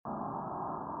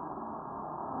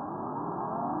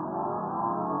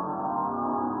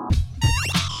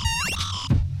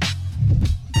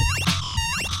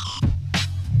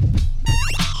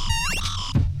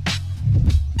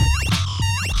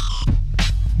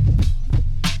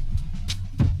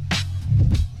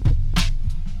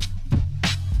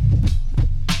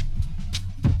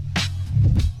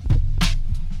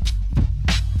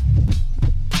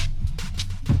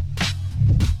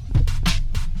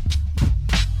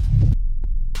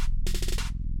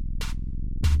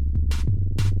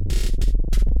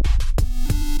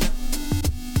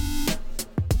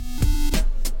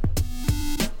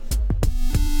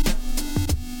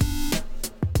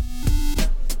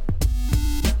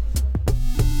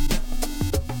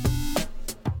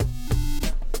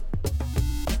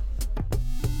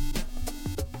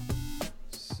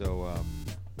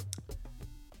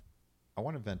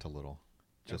vent a little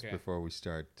just before we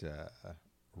start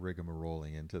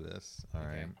rigmaroling into this. All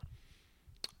right.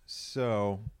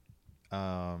 So,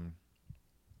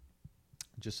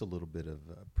 just a little bit of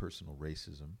personal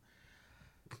racism.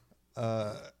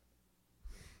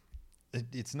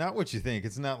 It's not what you think.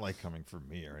 It's not like coming from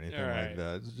me or anything like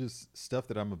that. It's just stuff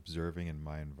that I'm observing in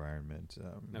my environment.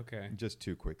 Just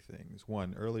two quick things.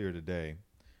 One, earlier today,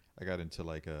 I got into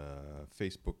like a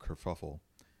Facebook kerfuffle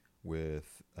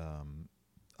with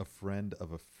a friend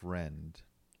of a friend,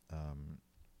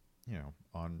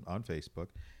 on Facebook.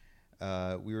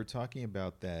 We were talking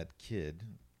about that kid,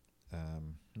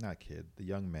 the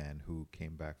young man who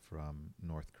came back from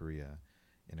North Korea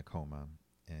in a coma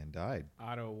and died.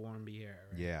 Otto Warmbier.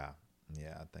 Right? Yeah.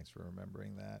 Thanks for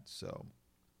remembering that.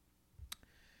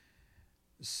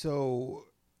 So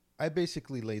I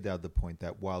basically laid out the point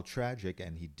that while tragic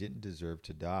and he didn't deserve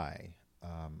to die,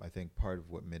 I think part of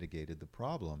what mitigated the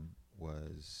problem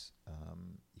was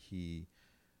he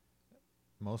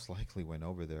most likely went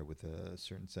over there with a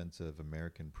certain sense of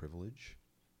American privilege,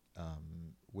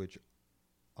 which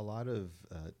a lot of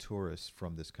tourists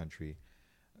from this country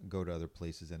go to other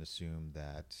places and assume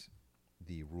that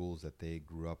the rules that they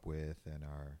grew up with and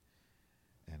are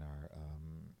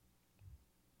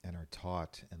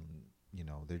taught and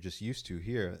they're just used to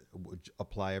here would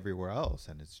apply everywhere else,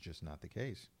 and it's just not the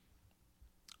case.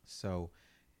 So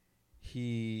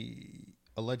he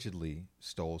allegedly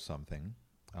stole something.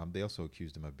 They also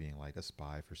accused him of being like a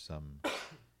spy for some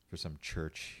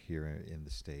church here in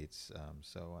the States.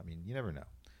 So I mean, you never know.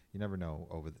 You never know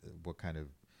what kind of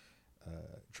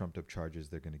trumped up charges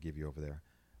they're going to give you over there.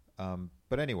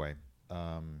 But anyway,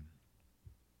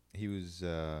 he was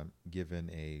given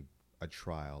a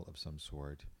trial of some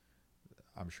sort.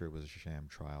 I'm sure it was a sham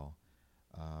trial.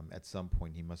 At some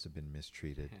point, he must have been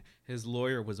mistreated. His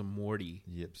lawyer was a Morty.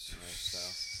 Yep.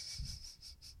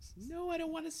 No, I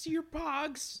don't want to see your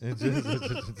pogs.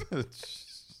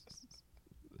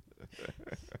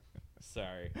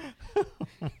 Sorry.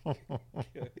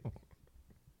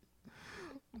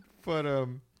 But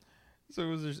so it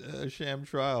was a sham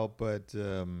trial, but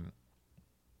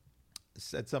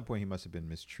at some point he must have been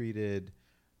mistreated.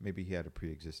 Maybe he had a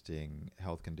pre-existing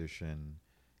health condition.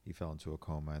 He fell into a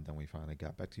coma, and then we finally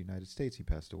got back to the United States. He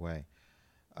passed away.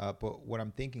 But what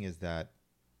I'm thinking is that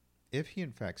if he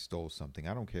in fact stole something,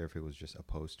 I don't care if it was just a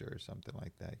poster or something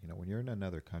like that. When you're in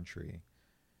another country,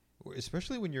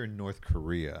 especially when you're in North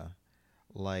Korea,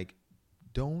 like,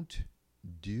 don't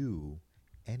do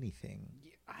anything.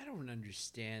 I don't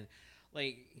understand.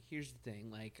 Like, here's the thing.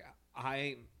 Like,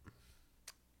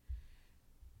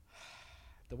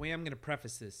 the way I'm going to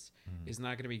preface this is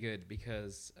not going to be good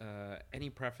because any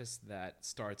preface that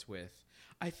starts with,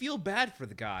 I feel bad for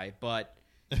the guy, but,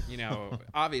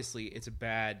 obviously it's a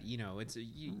bad, it's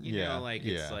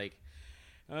like,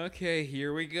 okay,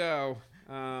 here we go.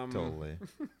 Totally.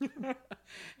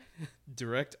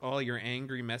 Direct all your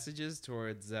angry messages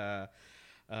towards Ernesto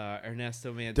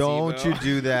Mancibo. Don't you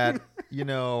do that.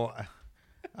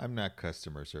 I'm not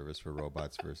customer service for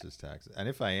Robots versus Taxes. And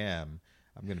if I am,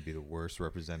 I'm going to be the worst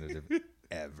representative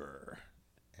ever.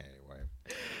 Anyway.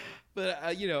 But,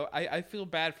 I feel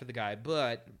bad for the guy.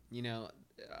 But,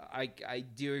 I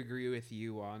do agree with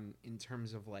you in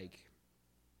terms of, like,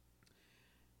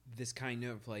 this kind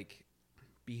of, like,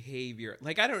 behavior.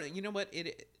 Like, I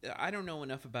don't know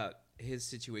enough about his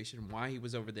situation, why he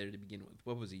was over there to begin with.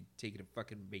 What was he, taking a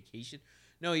fucking vacation?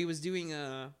 No, he was doing,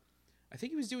 I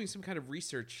think he was doing some kind of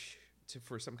research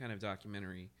for some kind of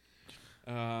documentary.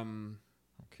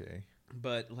 Okay.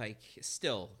 But, like,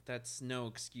 still, that's no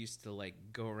excuse to, like,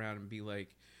 go around and be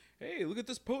like, hey, look at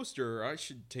this poster. I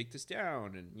should take this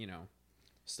down and,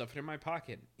 stuff it in my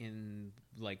pocket in,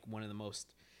 like, one of the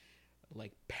most,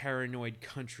 like, paranoid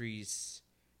countries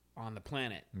on the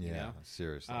planet.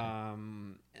 Seriously.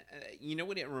 You know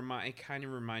what it kind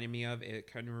of reminded me of?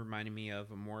 It kind of reminded me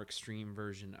of a more extreme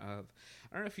version of,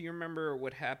 I don't know if you remember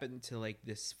what happened to, like,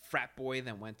 this frat boy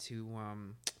that went to,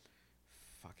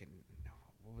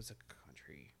 what was the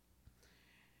country?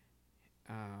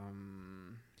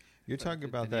 You're talking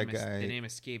about that guy. The name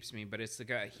escapes me, but it's the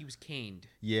guy. He was caned.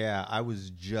 Yeah, I was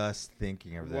just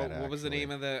thinking of that. What was the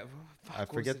name of the? I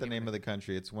forget the name of the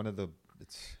country. It's one of the.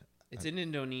 It's in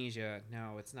Indonesia.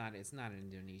 No, it's not. It's not in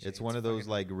Indonesia. It's one of those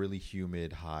like really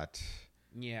humid, hot.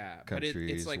 Yeah, but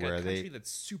it's like a country that's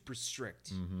super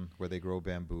strict. Mm-hmm, where they grow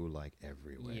bamboo like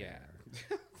everywhere. Yeah.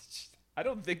 I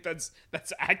don't think that's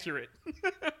accurate.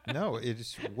 No,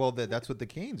 it's that's what the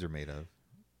canes are made of.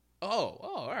 Oh,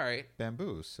 all right.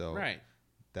 Bamboo, so right.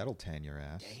 That'll tan your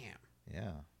ass. Damn.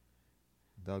 Yeah.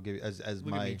 They'll give you as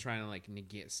Look my at me trying to like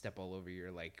step all over your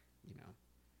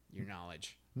your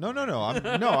knowledge. No, no, no.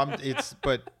 I'm. It's.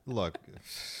 But look,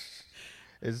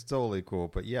 it's totally cool.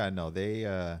 But yeah, no,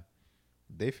 they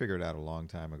figured out a long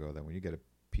time ago that when you get a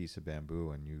piece of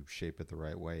bamboo and you shape it the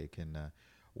right way, it can.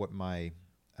 What my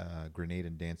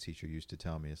Grenadian dance teacher used to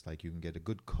tell me is like you can get a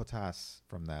good kotas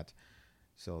from that,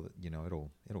 so that,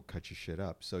 it'll cut your shit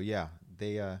up. So yeah,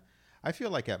 they. I feel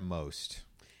like at most.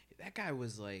 That guy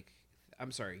was like,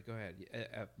 I'm sorry. Go ahead.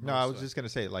 No, I was just gonna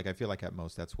say like I feel like at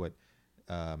most that's what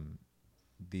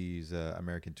these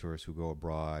American tourists who go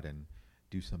abroad and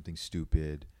do something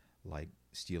stupid like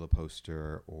steal a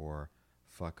poster or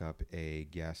fuck up a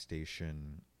gas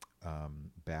station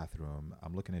bathroom.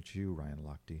 I'm looking at you, Ryan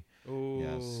Lochte. Oh.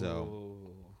 Yeah, so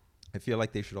I feel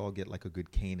like they should all get like a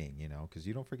good caning, because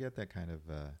you don't forget that kind of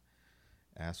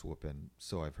ass whooping.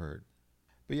 So I've heard.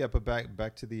 But yeah, but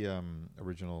back to the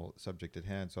original subject at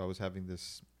hand. So I was having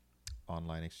this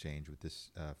online exchange with this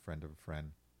friend of a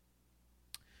friend.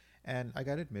 And I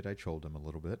got to admit, I trolled him a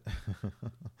little bit.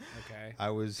 Okay.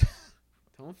 I was...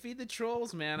 Don't feed the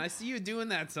trolls, man. I see you doing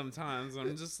that sometimes.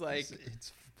 I'm just like...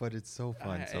 But it's so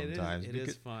fun sometimes. It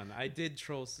is fun. I did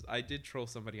troll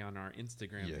somebody on our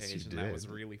Instagram page, and that was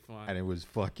really fun. And it was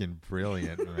fucking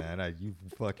brilliant, man. You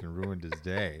fucking ruined his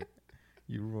day.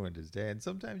 You ruined his day. And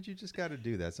sometimes you just got to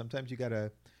do that. Sometimes you got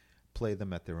to play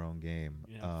them at their own game.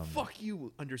 Yeah. Fuck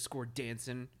you,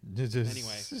 _dancing.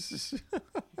 Anyway.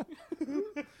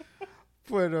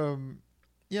 But,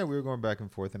 yeah, we were going back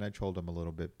and forth, and I trolled him a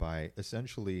little bit by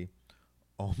essentially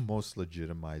almost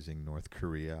legitimizing North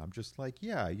Korea. I'm just like,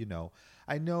 yeah,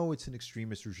 I know it's an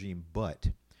extremist regime,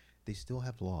 but they still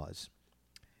have laws.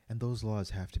 And those laws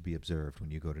have to be observed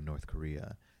when you go to North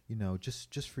Korea.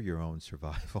 Just for your own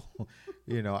survival.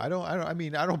 I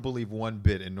don't believe one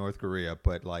bit in North Korea,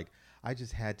 but like I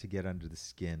just had to get under the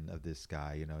skin of this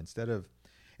guy, instead of,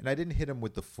 and I didn't hit him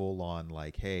with the full on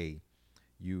like, hey,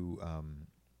 you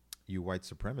white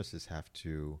supremacists have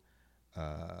to,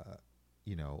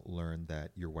 learn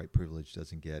that your white privilege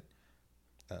doesn't get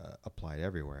applied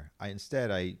everywhere.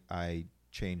 I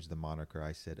changed the moniker.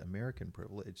 I said American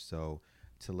privilege. So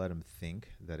to let him think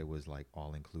that it was like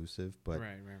all inclusive, but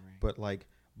right. But like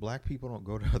black people don't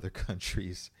go to other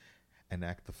countries and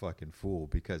act the fucking fool,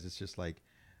 because it's just like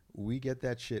we get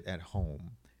that shit at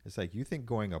home. It's like you think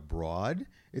going abroad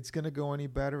it's gonna go any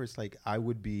better. It's like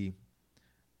I'd be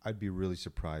really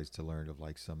surprised to learn of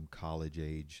like some college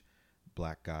age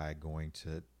black guy going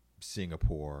to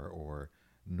Singapore or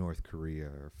North Korea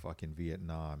or fucking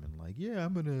Vietnam and like, yeah,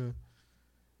 I'm gonna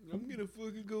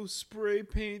fucking go spray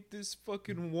paint this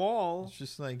fucking wall. It's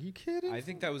just like, you kidding? I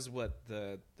think that was what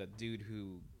the dude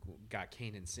who got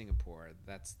caned in Singapore,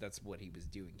 that's what he was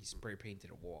doing. He spray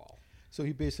painted a wall. So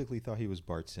he basically thought he was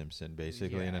Bart Simpson,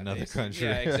 basically, in another country.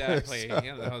 Yeah, exactly. So.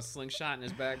 The whole slingshot in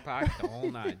his back pocket, the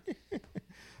whole nine.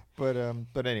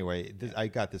 But anyway, I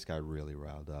got this guy really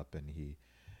riled up, and he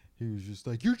was just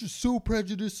like, "You're just so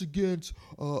prejudiced against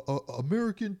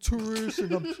American tourists,"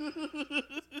 and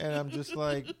I'm just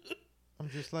like,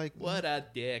 what a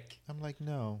dick. I'm like,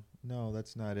 no,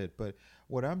 that's not it. But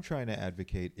what I'm trying to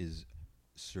advocate is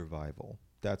survival.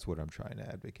 That's what I'm trying to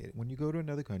advocate. When you go to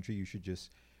another country, you should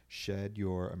just shed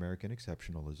your American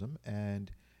exceptionalism, and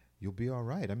you'll be all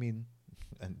right. I mean.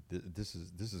 And this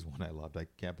is one I loved. I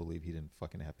can't believe he didn't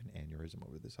fucking have an aneurysm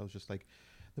over this. I was just like,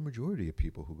 the majority of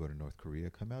people who go to North Korea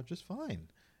come out just fine.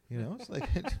 It's like,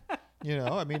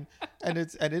 I mean, and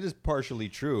it is partially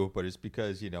true, but it's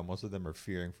because most of them are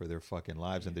fearing for their fucking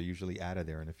lives, and they're usually out of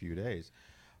there in a few days.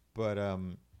 But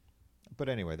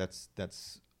anyway, that's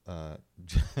so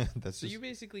you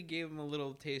basically gave them a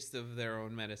little taste of their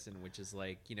own medicine, which is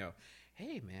like,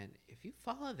 hey man, if you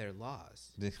follow their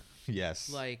laws, yes,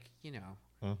 like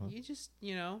you just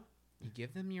you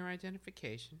give them your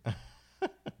identification.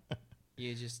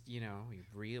 You just you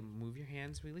move your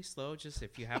hands really slow. Just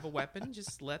if you have a weapon,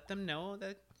 just let them know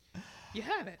that you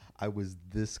have it. I was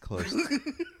this close.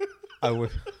 I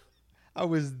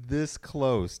was this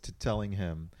close to telling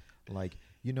him, like,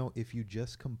 if you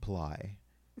just comply,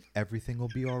 everything will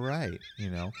be all right,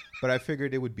 But I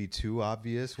figured it would be too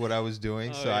obvious what I was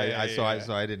doing, so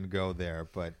I didn't go there.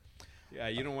 But yeah,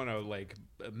 you don't want to like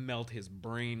melt his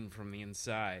brain from the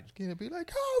inside. It's gonna be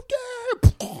like, how dare!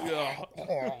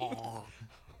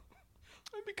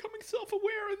 I'm becoming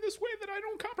self-aware in this way that I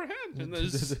don't comprehend, and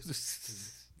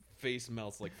his face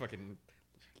melts like fucking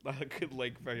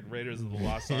Raiders of the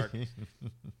Lost Ark.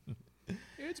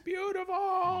 It's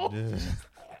beautiful.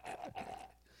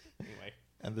 Anyway.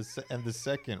 And the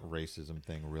second racism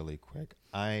thing, really quick.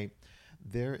 I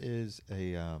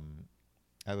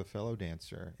have a fellow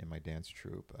dancer in my dance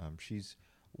troupe. She's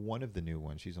one of the new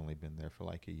ones. She's only been there for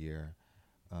like a year.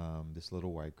 this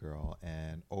little white girl,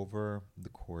 and over the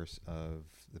course of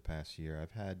the past year,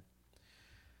 I've had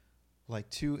like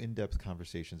 2 in-depth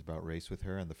conversations about race with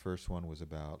her, and the first one was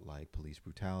about like police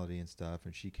brutality and stuff,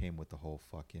 and she came with the whole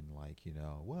fucking like,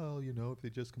 well, if they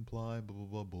just comply, blah blah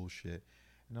blah bullshit.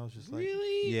 And I was just like,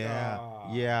 Really? yeah,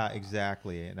 Aw. yeah,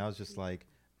 exactly. And I was just like,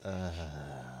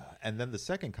 and then the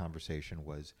second conversation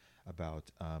was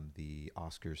about the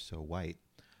Oscars So White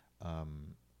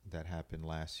that happened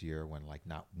last year, when like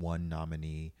not one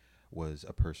nominee was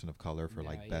a person of color for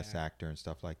like best actor and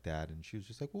stuff like that. And she was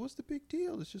just like, well, what's the big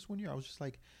deal? It's just 1 year. I was just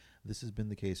like, this has been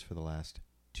the case for the last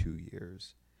 2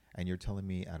 years. And you're telling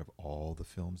me out of all the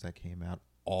films that came out,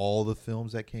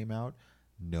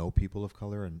 no people of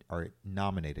color are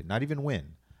nominated, not even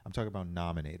win. I'm talking about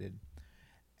nominated.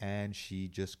 And she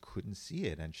just couldn't see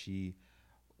it. And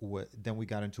then we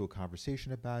got into a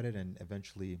conversation about it, and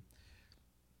eventually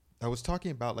I was talking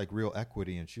about like real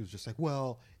equity, and she was just like,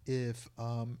 well, if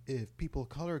people of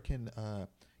color can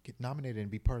get nominated and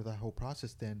be part of that whole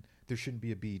process, then there shouldn't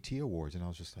be a BET Awards. And I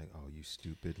was just like, oh, you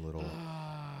stupid little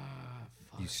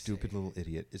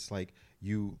idiot. It's like,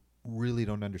 you really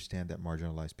don't understand that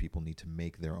marginalized people need to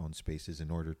make their own spaces in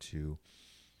order to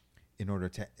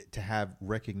have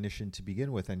recognition to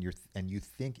begin with, and you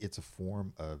think it's a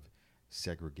form of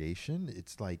segregation.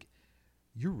 It's like,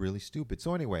 you're really stupid.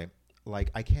 So anyway,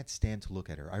 like, I can't stand to look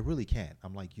at her. I really can't.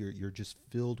 I'm like, you're just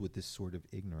filled with this sort of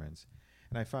ignorance.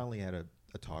 And I finally had a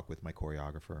talk with my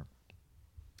choreographer,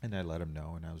 and I let him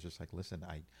know, and I was just like, listen,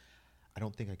 I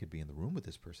don't think I could be in the room with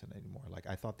this person anymore. Like,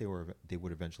 I thought they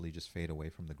would eventually just fade away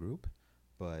from the group,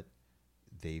 but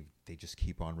they just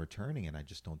keep on returning, and I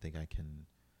just don't think I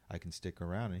can stick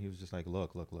around. And he was just like,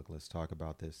 look, let's talk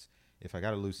about this. If I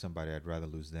got to lose somebody, I'd rather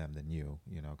lose them than you,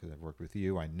 because I've worked with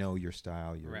you. I know your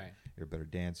style. You're a better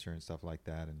dancer and stuff like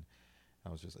that. And I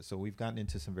was just, so we've gotten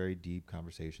into some very deep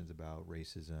conversations about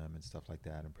racism and stuff like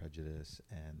that, and prejudice.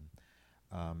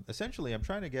 And essentially, I'm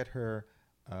trying to get her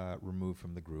removed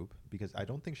from the group, because I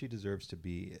don't think she deserves to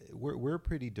be. We're a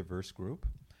pretty diverse group,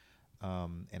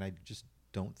 and I just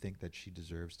don't think that she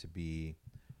deserves to be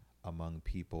among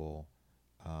people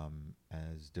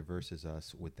as diverse as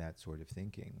us with that sort of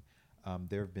thinking.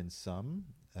 There have been some,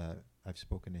 I've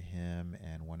spoken to him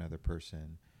and one other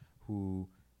person, who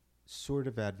sort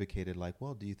of advocated like,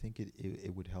 well, do you think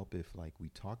it would help if like we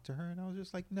talked to her? And I was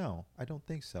just like, no, I don't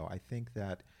think so. I think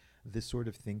that this sort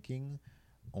of thinking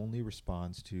only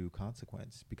responds to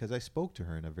consequence, because I spoke to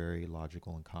her in a very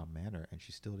logical and calm manner, and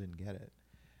she still didn't get it.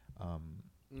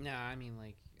 No, I mean,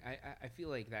 like, I feel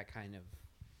like that kind of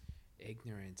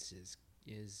ignorance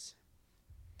is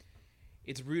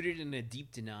it's rooted in a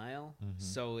deep denial. Mm-hmm.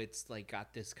 So it's like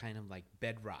got this kind of like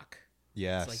bedrock.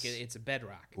 Yes. It's like it's a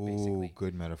bedrock, Ooh, basically.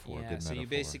 good metaphor. Yeah, good so metaphor. you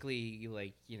basically,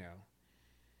 like,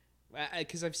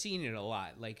 because I've seen it a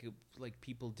lot. Like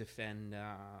people defend,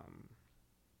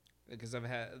 because I've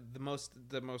had the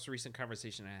most recent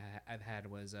conversation I've had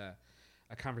was a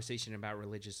conversation about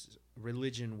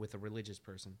religion with a religious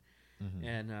person.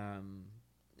 Mm-hmm.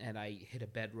 And I hit a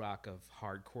bedrock of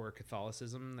hardcore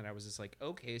Catholicism that I was just like,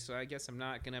 okay, so I guess I'm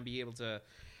not going to be able to,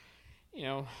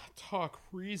 talk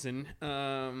reason.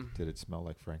 Did it smell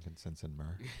like frankincense and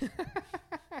myrrh?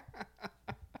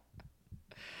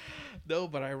 No,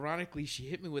 but ironically, she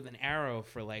hit me with an arrow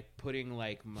for like putting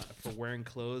for wearing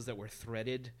clothes that were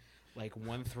threaded, like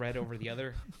one thread over the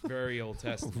other. Very Old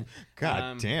Testament.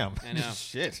 God damn. I know.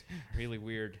 Shit. Really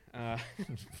weird.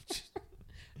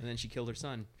 And then she killed her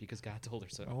son because God told her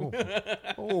so.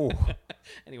 Oh.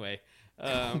 Anyway,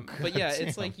 but yeah,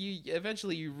 it's like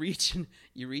you reach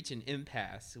an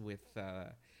impasse with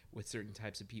certain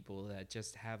types of people that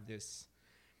just have this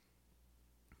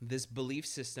belief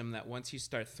system that once you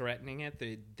start threatening it,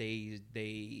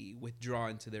 they withdraw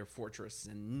into their fortress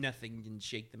and nothing can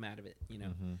shake them out of it.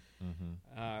 Mm-hmm,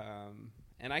 mm-hmm.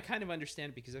 And I kind of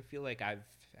understand it, because I feel like I've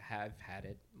had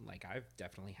it. Like, I've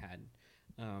definitely had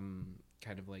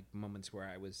kind of like moments where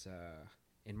I was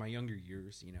in my younger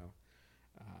years,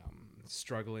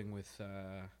 struggling with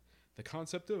the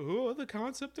concept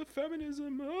of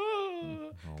feminism,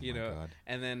 God.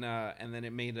 and then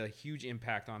it made a huge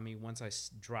impact on me once I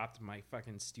dropped my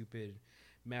fucking stupid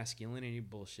masculinity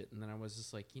bullshit, and then I was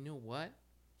just like, you know what,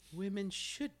 women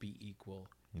should be equal,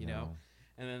 you know.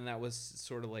 And then that was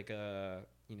sort of like a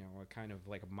kind of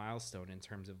like a milestone in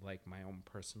terms of like my own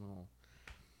personal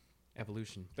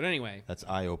evolution. But anyway, that's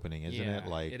eye-opening, isn't it?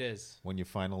 Like, it is, when you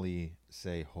finally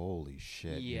say, holy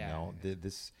shit,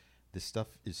 this stuff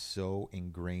is so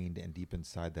ingrained and deep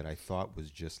inside that I thought was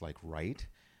just like right,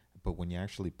 but when you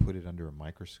actually put it under a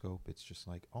microscope, it's just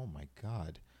like, oh my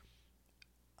God,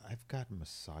 I've got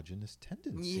misogynist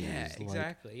tendencies. Yeah, Like,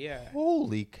 exactly. Yeah.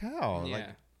 holy cow! Yeah. Like,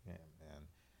 yeah, man,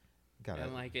 gotta.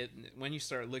 And like it when you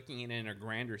start looking at it in a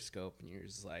grander scope, and you're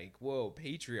just like, "Whoa,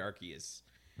 patriarchy is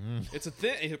it's a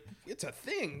thing. It's a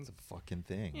thing. It's a fucking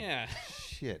thing. Yeah."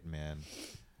 Shit, man.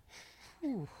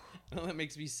 Well, that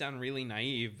makes me sound really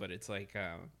naive, but it's like,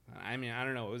 I mean, I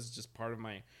don't know. It was just part of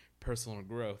my personal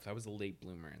growth. I was a late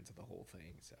bloomer into the whole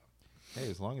thing, so.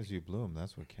 Hey, as long as you bloom,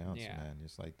 that's what counts, Yeah. man.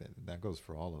 It's like that. That goes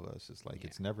for all of us. It's like Yeah.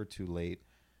 it's never too late.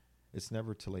 It's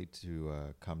never too late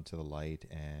to come to the light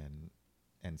and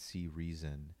see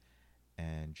reason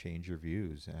and change your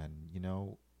views. And you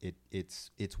know,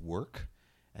 it's work,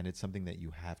 and it's something that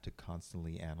you have to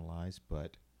constantly analyze.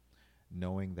 But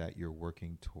knowing that you're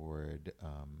working toward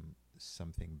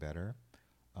something better,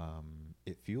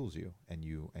 it fuels you, and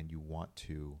you want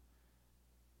to.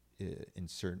 In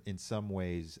some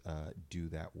ways, do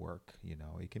that work. You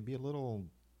know, it can be a little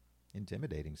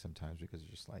intimidating sometimes because it's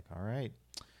just like, all right,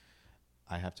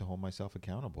 I have to hold myself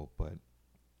accountable, but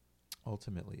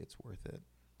ultimately, it's worth it.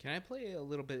 Can I play a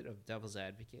little bit of devil's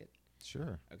advocate?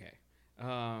 Sure. Okay.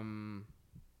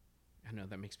 I know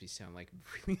that makes me sound like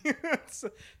really. It's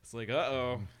like,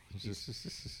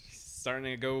 starting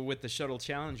to go with the shuttle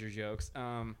challenger jokes.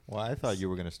 Well, I thought you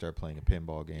were going to start playing a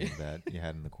pinball game that you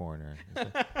had in the corner.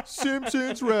 It's like,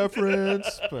 Simpsons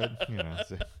reference, but you know.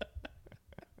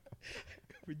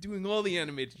 We're doing all the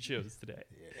animated shows today.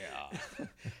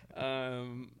 Yeah.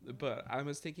 But I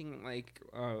was thinking, like,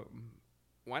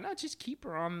 why not just keep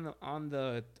her on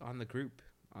the group,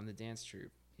 on the dance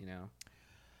troupe? You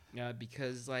know,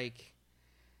 because like,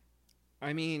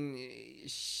 I mean,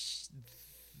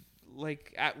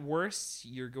 like at worst,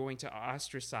 you're going to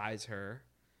ostracize her,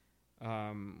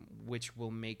 which will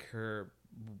make her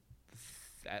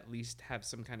at least have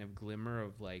some kind of glimmer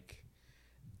of like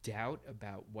doubt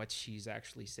about what she's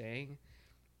actually saying.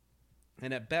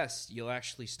 And at best, you'll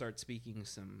actually start speaking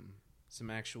some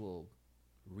actual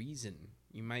reason.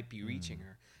 You might be reaching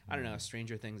her. I don't know.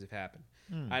 Stranger things have happened.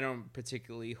 I don't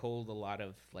particularly hold a lot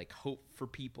of like hope for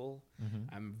people.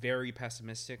 I'm very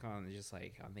pessimistic on just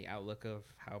like on the outlook of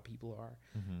how people are.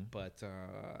 But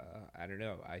I don't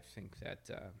know. I think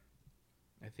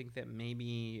that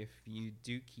maybe if you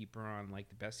do keep her on like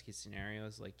the best case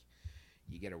scenarios, like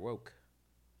you get her woke.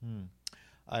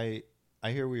 I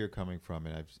hear where you're coming from,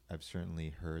 and I've certainly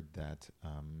heard that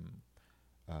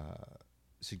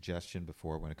suggestion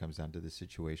before when it comes down to this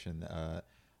situation.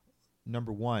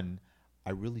 Number one, I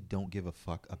really don't give a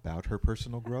fuck about her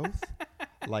personal growth.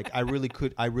 Like I really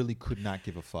could not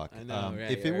give a fuck. I know, right,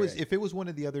 if it was one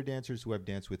of the other dancers who I've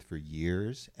danced with for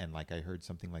years, and like I heard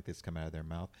something like this come out of their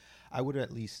mouth, I would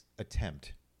at least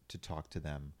attempt to talk to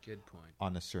them. Good point.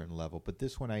 On a certain level. But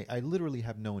this one, I literally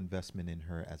have no investment in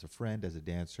her as a friend, as a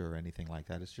dancer, or anything like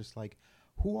that. It's just like,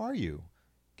 who are you?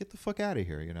 Get the fuck out of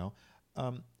here, you know?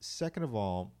 Second of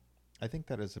all, I think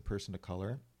that as a person of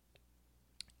color,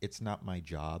 it's not my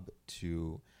job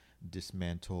to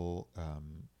dismantle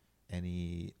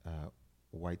any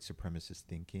white supremacist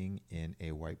thinking in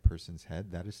a white person's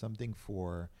head. That is something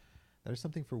for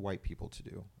white people to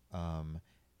do.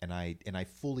 And I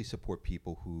fully support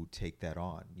people who take that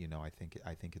on. You know, I think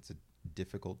it's a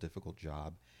difficult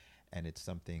job, and it's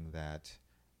something that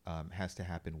has to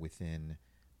happen within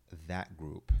that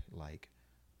group. Like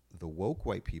the woke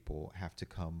white people have to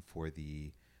come for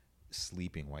the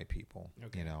sleeping white people.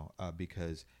 Okay. You know,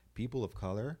 because people of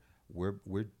color,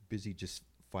 we're busy just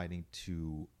fighting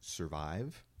to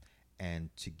survive and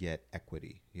to get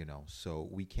equity. You know, so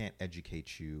we can't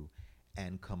educate you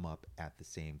and come up at the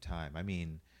same time. I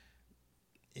mean,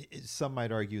 some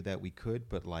might argue that we could,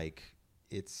 but like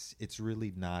it's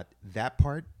really not that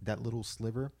part. That little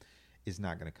sliver is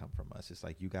not going to come from us. It's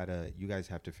like you guys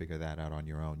have to figure that out on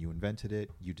your own. You invented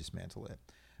it, you dismantle it.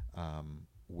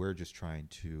 We're just trying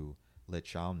to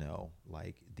let y'all know,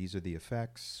 like, these are the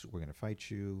effects. We're going to fight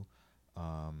you.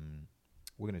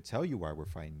 We're going to tell you why we're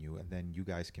fighting you, and then you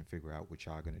guys can figure out what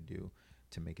y'all going to do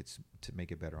to make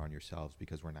it better on yourselves,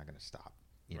 because we're not going to stop.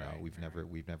 You know, we've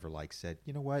never like said,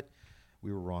 you know what,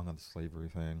 we were wrong on the slavery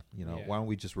thing. You know, why don't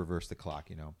we just reverse the clock?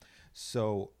 You know,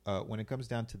 so when it comes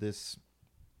down to this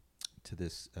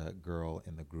girl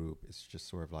in the group, it's just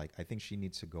sort of like, I think she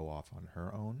needs to go off on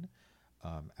her own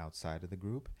outside of the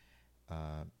group.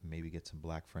 Maybe get some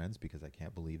black friends, because I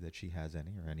can't believe that she has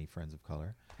any friends of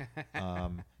color.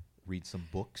 Read some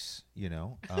books, you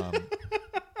know.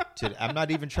 I'm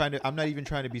not even trying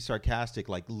to be sarcastic.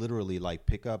 Like literally, like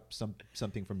pick up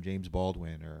something from James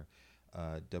Baldwin or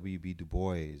W.B. Du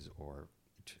Bois, or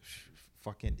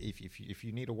fucking if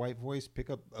you need a white voice, pick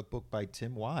up a book by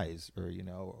Tim Wise, or you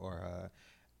know, or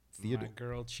Theodore. My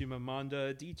girl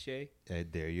Chimamanda Adichie.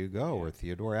 There you go, Yeah. or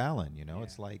Theodore Allen. You know, Yeah.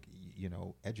 it's like,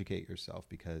 educate yourself,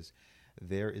 because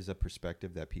there is a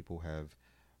perspective that people have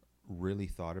really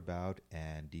thought about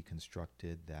and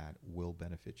deconstructed that will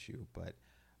benefit you. But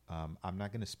I'm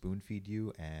not going to spoon feed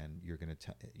you, and you're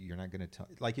not going to tell.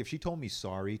 Like, if she told me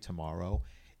sorry tomorrow,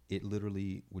 it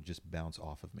literally would just bounce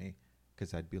off of me,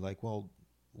 because I'd be like, well,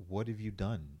 what have you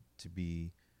done to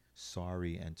be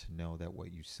sorry and to know that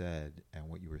what you said and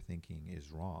what you were thinking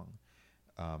is wrong?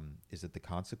 Is it the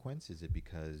consequence? Is it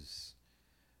because,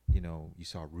 you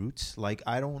saw Roots? Like,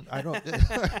 I don't,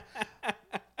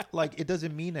 like, it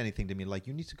doesn't mean anything to me. Like,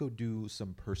 you need to go do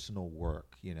some personal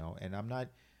work, and I'm not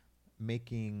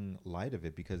making light of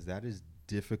it, because that is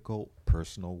difficult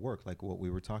personal work, like what we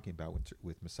were talking about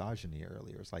with misogyny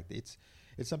earlier. It's like, it's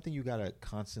something you got to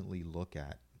constantly look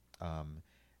at,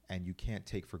 and you can't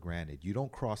take for granted. You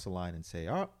don't cross a line and say,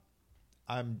 oh,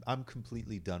 I'm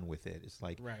completely done with it. It's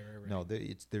like, Right. no,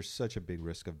 there's such a big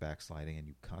risk of backsliding, and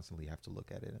you constantly have to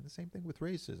look at it. And the same thing with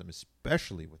racism,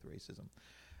 especially with racism.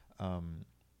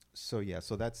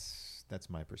 So that's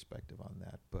my perspective on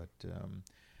that. But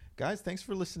guys, thanks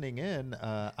for listening in.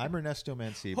 I'm Ernesto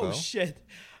Mancibo. Oh shit!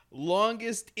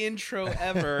 Longest intro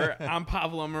ever. I'm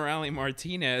Pablo Morales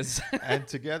Martinez. And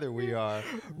together we are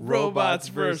Robots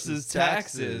versus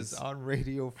Taxes on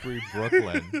Radio Free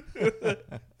Brooklyn.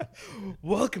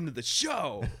 Welcome to the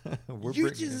show.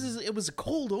 It was a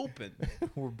cold open.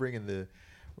 We're bringing the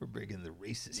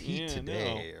racist heat Yeah,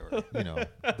 today, or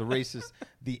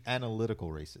the analytical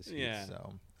racist heat.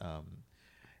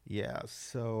 Yeah.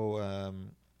 So,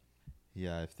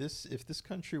 if this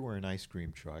country were an ice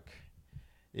cream truck,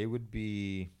 it would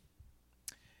be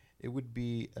a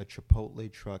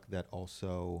Chipotle truck that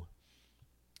also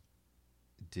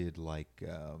did like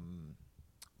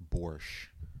borscht.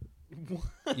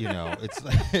 It's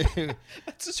like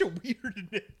That's such a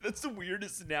weird. That's the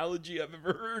weirdest analogy I've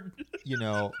ever heard.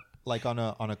 like on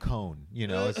a cone.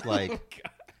 It's like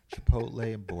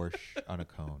Chipotle and borscht on a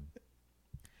cone,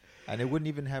 and it wouldn't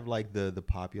even have like the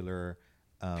popular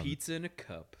Pizza in a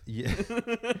cup. Yeah.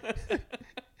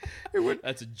 It would.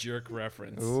 That's a jerk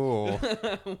reference. Oh.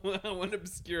 One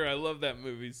obscure. I love that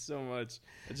movie so much.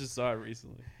 I just saw it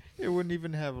recently. It wouldn't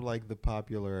even have like the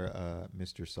popular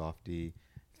Mr. Softy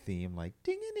theme, like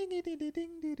ding ding ding ding ding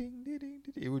ding ding ding ding.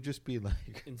 It would just be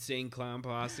like Insane Clown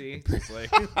Posse. It's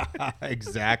like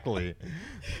exactly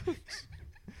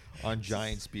on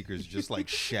giant speakers, just like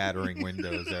shattering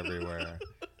windows everywhere.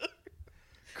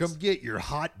 Come get your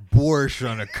hot borscht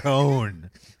on a cone.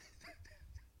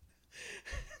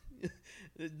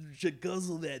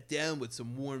 Guzzle that down with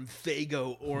some warm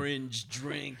Faygo orange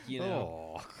drink,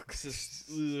 Oh. It's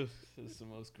the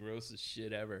most grossest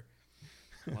shit ever.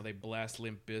 While they blast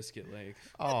Limp Bizkit, like,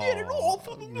 Oh. I did it all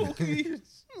for the Milky.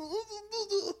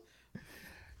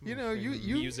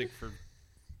 Music for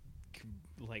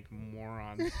like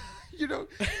morons.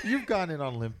 You've gone in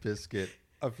on Limp Bizkit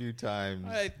a few times.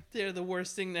 They're the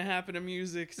worst thing to happen to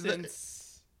music since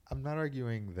I'm not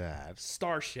arguing that.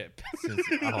 Starship.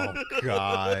 Oh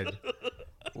God.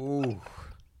 Ooh.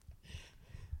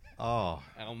 Oh.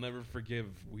 I'll never forgive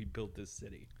We Built This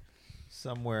City.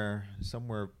 Somewhere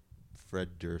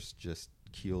Fred Durst just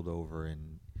keeled over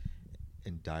in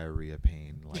diarrhea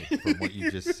pain, like from what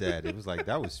you just said. It was like,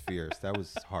 that was fierce. That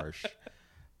was harsh.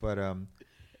 But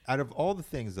out of all the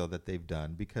things though that they've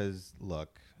done, because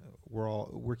look,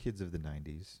 we're kids of the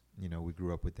 90s. We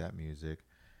grew up with that music.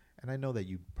 And I know that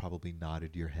you probably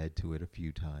nodded your head to it a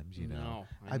few times, No,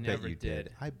 I bet you did.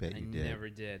 I bet you did. I never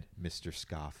did. Mr.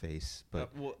 Scarface.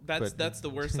 But that's the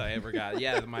worst I ever got.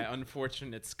 Yeah, my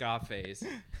unfortunate Scarface.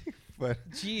 But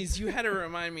jeez, you had to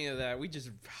remind me of that. We just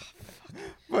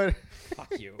but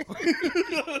fuck you.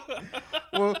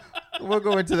 we'll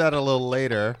go into that a little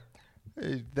later.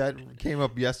 That came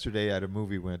up yesterday at a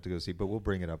movie we went to go see, but we'll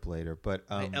bring it up later. But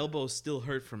my elbows still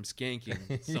hurt from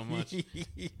skanking so much.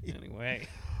 Anyway.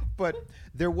 But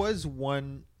there was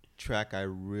one track I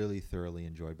really thoroughly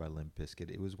enjoyed by Limp Bizkit.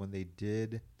 It was when they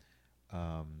did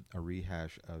a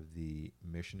rehash of the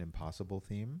Mission Impossible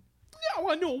theme. Now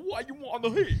I know why you want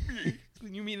to hate me.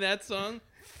 You mean that song?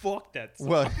 Fuck that song.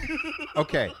 Well,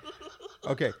 okay.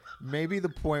 Maybe the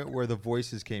point where the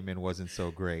voices came in wasn't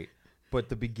so great, but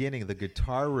the beginning, the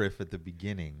guitar riff at the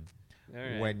beginning,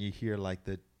 when you hear like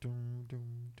the dum, dum,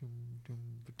 dum, dum,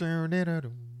 dum, dum,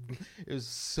 dum, it was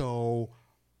so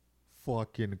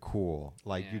fucking cool.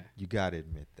 Like you gotta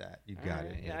admit that. You gotta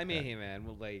admit that. I mean, hey man,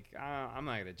 well, like I'm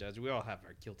not gonna judge. We all have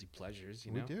our guilty pleasures,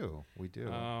 you know. We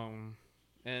do.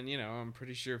 And I'm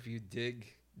pretty sure if you dig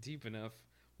deep enough,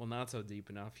 well, not so deep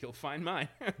enough, you'll find mine.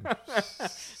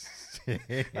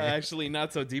 Actually,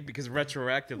 not so deep because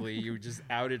retroactively you just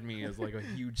outed me as like a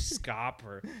huge scop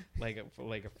or like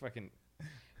a fucking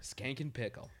skanking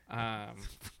pickle. Now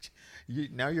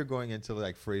you're going into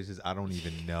like phrases I don't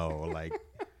even know. Like,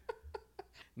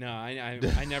 no,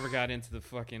 I never got into the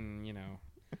fucking, you know,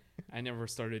 I never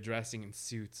started dressing in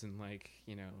suits and like,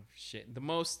 you know, shit. Yes, the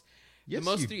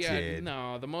most you did.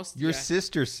 No, the most. Your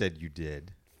sister said you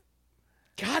did.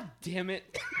 God damn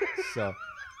it.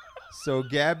 So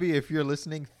Gabby, if you're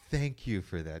listening, thank you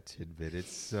for that tidbit.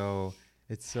 It's so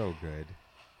good.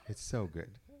 It's so good.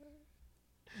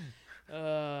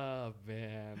 Oh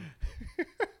man.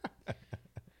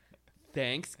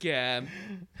 Thanks, Gab.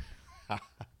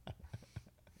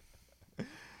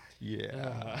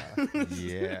 Yeah.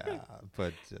 Yeah.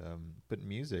 But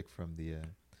music from the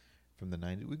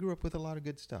 90s, we grew up with a lot of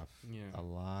good stuff. Yeah. A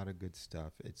lot of good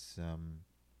stuff. It's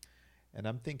and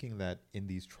I'm thinking that in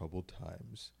these troubled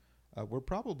times, we're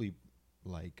probably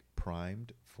like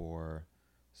primed for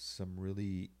some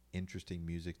really interesting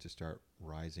music to start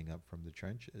rising up from the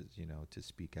trenches, you know, to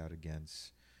speak out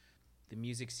against. The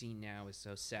music scene now is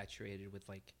so saturated with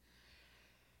like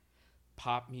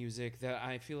pop music that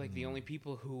I feel like the only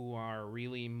people who are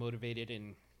really motivated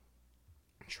in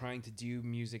trying to do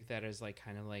music that is like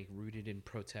kind of like rooted in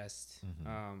protest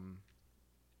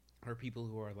are people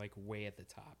who are like way at the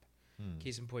top.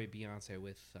 Case in point, Beyonce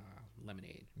with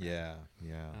Lemonade. Right?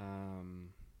 Yeah.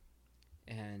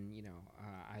 And you know,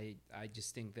 I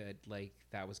just think that like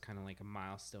that was kind of like a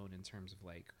milestone in terms of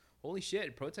like, holy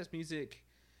shit, protest music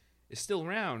is still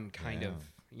around, kind of,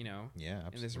 you know,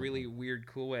 absolutely. in this really weird,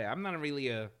 cool way. I'm not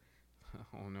really oh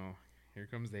no, here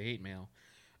comes the hate mail.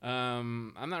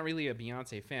 I'm not really a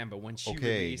Beyonce fan, but when she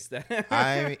released that,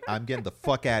 I'm getting the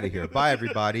fuck out of here. Bye,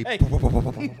 everybody. Hey.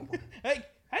 Hey.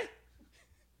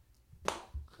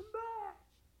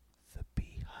 The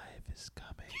Beehive is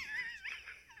coming.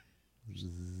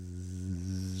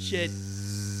 Shit.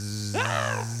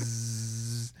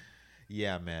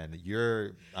 Yeah, man.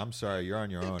 I'm sorry. You're on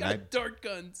your own. Got dart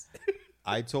guns.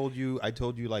 I told you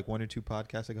like one or two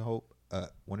podcasts ago.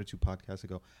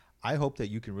 I hope that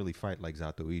you can really fight like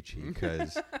Zatoichi,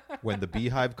 because when the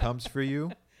Beehive comes for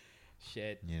you,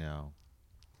 shit. You know,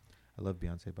 I love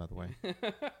Beyonce, by the way.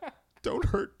 Don't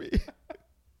hurt me.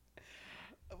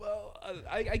 Well,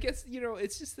 I guess, you know,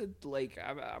 it's just that, like,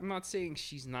 I'm not saying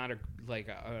she's not an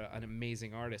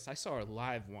amazing artist. I saw her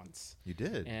live once. You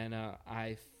did? And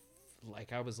I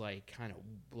was like kind of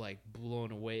like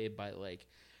blown away by like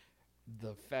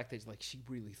the fact that like she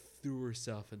really threw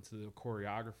herself into the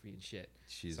choreography and shit.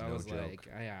 She's so no I was joke.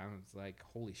 I was like,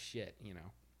 holy shit, you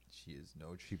know.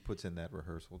 She puts in that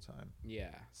rehearsal time.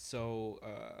 Yeah. So,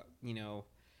 you know,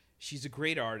 she's a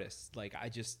great artist. Like, I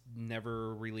just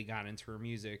never really got into her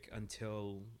music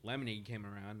until Lemonade came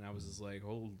around, and I was just like,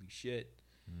 holy shit.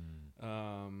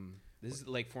 This is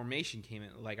like Formation came in.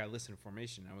 Like, I listened to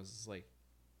Formation. I was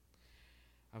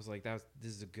like,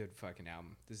 this is a good fucking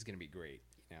album. This is gonna be great.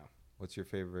 You know. What's your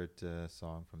favorite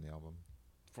song from the album?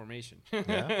 Formation.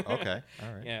 Yeah. Okay.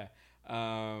 All right. Yeah.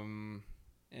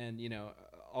 And you know,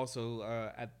 also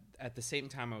at the same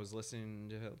time, I was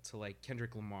listening to like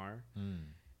Kendrick Lamar.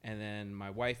 And then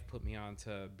my wife put me on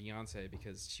to Beyonce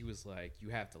because she was like, you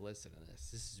have to listen to this.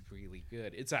 This is really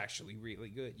good. It's actually really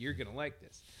good. You're going to like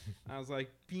this. I was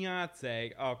like,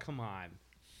 Beyonce? Oh, come on.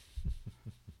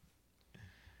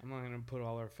 I'm not going to put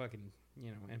all our fucking,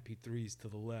 you know, MP3s to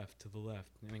the left.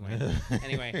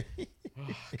 Anyway. Oh,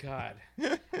 God.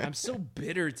 I'm so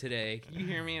bitter today. Can you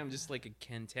hear me? I'm just like a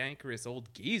cantankerous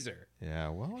old geezer. Yeah,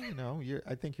 well, you know,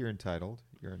 I think you're entitled.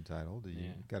 You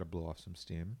got to blow off some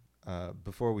steam.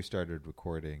 Before we started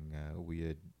recording,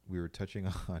 we were touching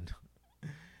on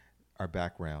our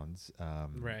backgrounds.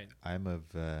 Right. I'm of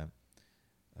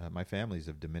my family's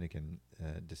of Dominican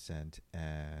descent,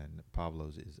 and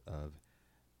Pablo's is of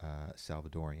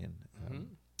Salvadorian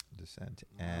descent.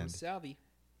 And Salvi.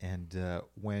 And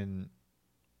when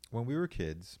we were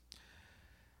kids,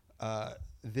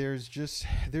 there's just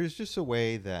a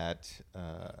way that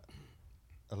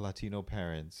Latino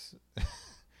parents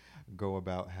go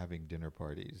about having dinner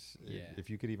parties. Yeah. If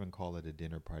you could even call it a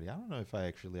dinner party. I don't know if I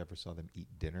actually ever saw them eat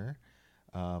dinner,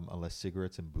 unless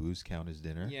cigarettes and booze count as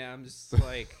dinner. Yeah, I'm just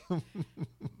like,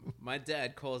 my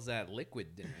dad calls that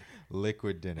liquid dinner.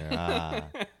 Liquid dinner. Ah,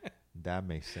 that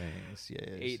makes sense.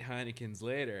 Yes. 8 Heinekens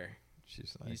later,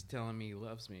 Like, he's telling me he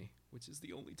loves me, which is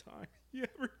the only time he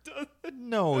ever does it.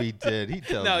 No, he did. He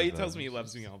tells no, me he that. tells me he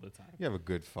loves me all the time. You have a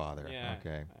good father. Yeah.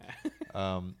 Okay.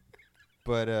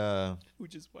 But who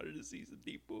just wanted to see some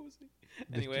deep pussy.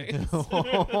 Anyway,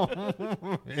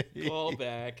 call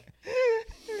back.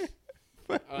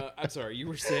 I'm sorry, you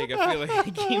were saying. I feel like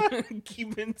I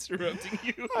keep interrupting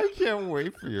you. I can't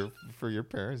wait for your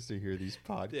parents to hear these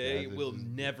podcasts. They will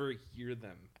never hear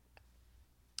them.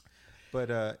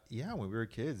 But yeah, when we were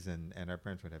kids and our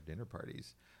parents would have dinner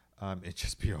parties, it'd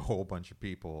just be a whole bunch of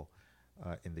people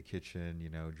in the kitchen, you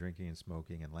know, drinking and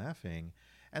smoking and laughing.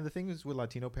 And the thing is, with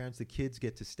Latino parents, the kids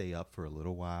get to stay up for a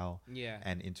little while, Yeah.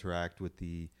 and interact with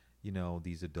these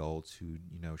adults who,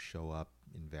 show up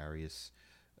in various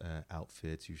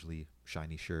outfits, usually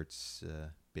shiny shirts,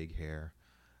 big hair.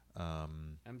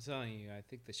 I'm telling you, I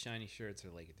think the shiny shirts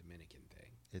are like a Dominican thing.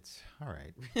 It's all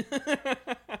right.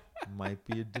 Might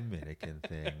be a Dominican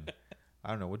thing. I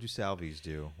don't know. What do Salvies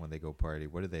do when they go party?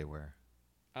 What do they wear?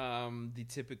 The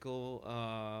typical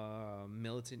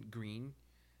militant green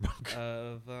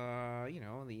of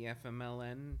the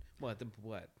FMLN. What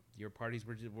your parties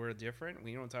were different?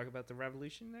 We don't talk about the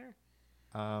revolution there.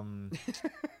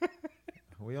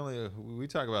 We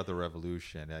talk about the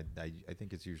revolution. I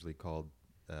think it's usually called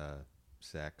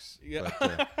sex. Yeah.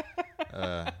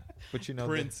 But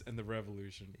Prince and the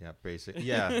Revolution. Yeah, basically.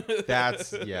 Yeah,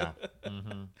 that's yeah.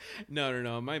 Mm-hmm.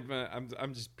 No.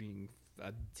 I'm just being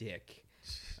a dick.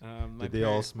 Did they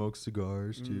all smoke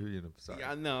cigars too? Sorry.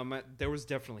 Yeah, no. There was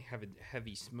definitely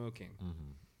heavy smoking.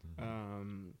 Mm-hmm.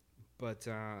 Mm-hmm. But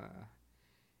I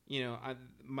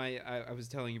was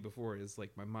telling you before, is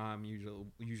like my mom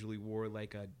usually wore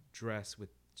like a dress with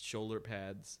shoulder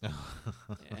pads,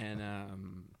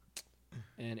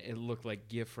 and it looked like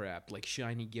gift wrap, like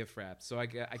shiny gift wrap. So I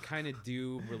kind of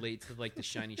do relate to like the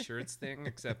shiny shirts thing,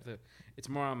 except that it's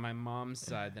more on my mom's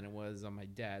side than it was on my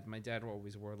dad. My dad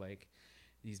always wore like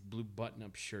these blue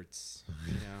button-up shirts,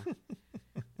 and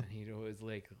he'd always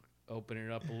like open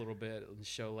it up a little bit and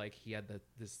show like he had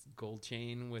this gold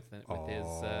chain with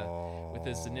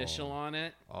his initial on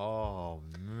it. Oh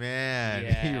man,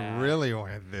 Yeah. he really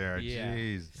went there. Yeah.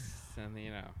 Jeez. And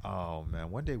Oh man,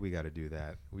 one day we got to do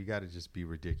that. We got to just be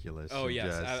ridiculous. Oh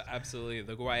yes, absolutely.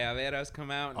 The Guayaberas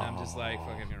come out, and I'm just like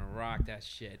fucking gonna rock that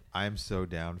shit. I'm so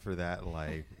down for that.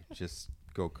 Like, just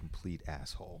go complete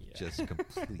asshole. Yeah. Just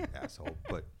complete asshole.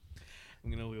 But I'm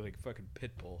gonna look like fucking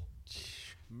Pitbull,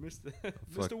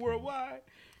 Mr. Worldwide.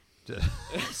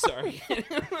 Sorry.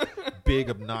 Big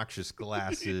obnoxious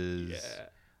glasses.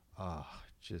 Yeah.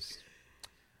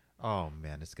 Oh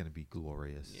man, it's gonna be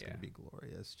glorious. It's Yeah. gonna be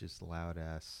glorious. Just loud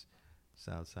ass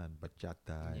salsa and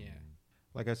bachata. Yeah. And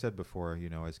like I said before,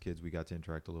 as kids we got to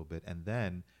interact a little bit, and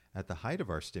then at the height of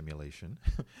our stimulation,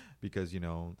 because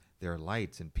there are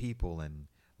lights and people and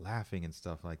laughing and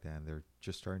stuff like that, and they're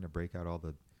just starting to break out all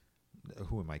the.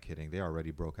 Who am I kidding? They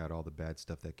already broke out all the bad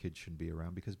stuff that kids shouldn't be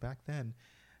around, because back then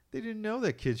they didn't know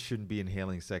that kids shouldn't be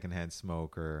inhaling secondhand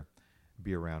smoke or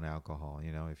be around alcohol.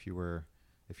 If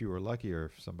you were lucky, or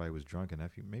if somebody was drunk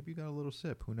enough, maybe you got a little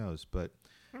sip. Who knows? But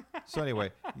so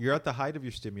anyway, you're at the height of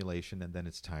your stimulation, and then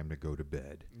it's time to go to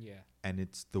bed. Yeah. And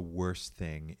it's the worst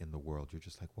thing in the world. You're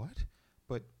just like, what?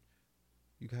 But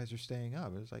you guys are staying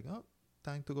up. It's like, oh,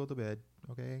 time to go to bed.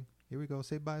 Okay, here we go.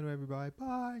 Say bye to everybody.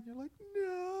 Bye. And you're like,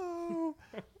 no.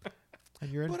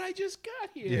 And you're in. But I just got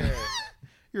here. Yeah.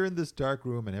 You're in this dark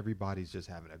room, and everybody's just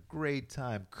having a great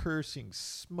time, cursing,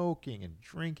 smoking, and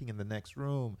drinking in the next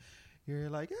room. You're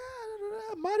like,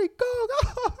 Marico.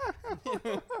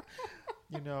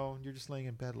 You're just laying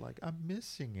in bed like, I'm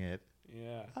missing it.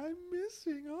 Yeah. I'm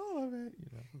missing all of it.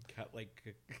 Got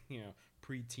like,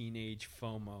 pre-teenage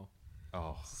FOMO.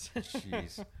 Oh,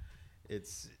 jeez. It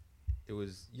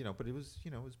was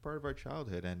part of our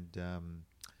childhood. And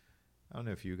I don't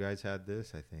know if you guys had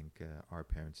this. I think our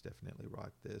parents definitely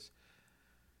rocked this.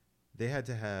 They had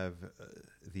to have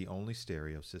the only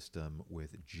stereo system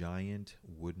with giant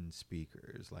wooden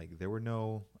speakers. Like, there were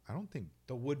no, I don't think.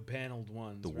 The wood-paneled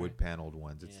ones. Wood paneled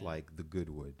ones. It's like the good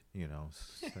wood,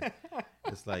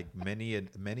 It's like many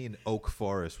an oak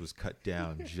forest was cut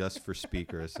down just for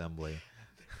speaker assembly.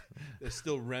 There's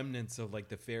still remnants of like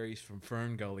the fairies from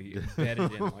Fern Gully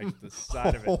embedded in like the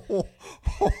side of it.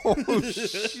 Oh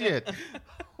shit.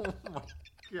 Oh my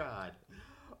God.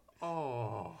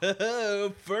 Oh.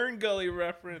 Fern Gully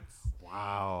reference.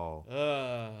 Wow.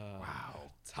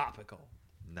 Wow. Topical.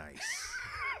 Nice.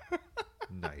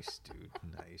 Nice, dude.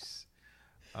 Nice.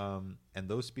 And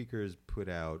those speakers put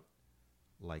out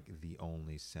like the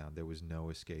only sound. There was no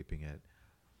escaping it.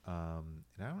 And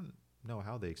I don't know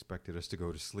how they expected us to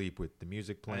go to sleep with the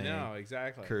music playing. I know,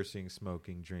 exactly. Cursing,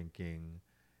 smoking, drinking.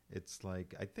 It's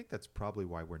like, I think that's probably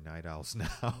why we're night owls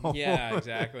now. Yeah,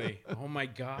 exactly. Oh my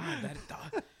God.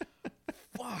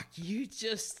 Fuck, you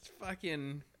just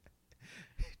fucking...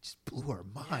 It just blew our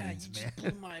minds, you man. just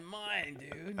blew my mind,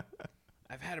 dude.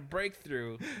 I've had a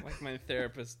breakthrough, like my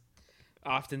therapist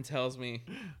often tells me.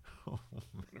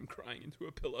 I'm crying into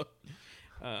a pillow.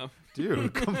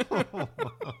 Dude, come on.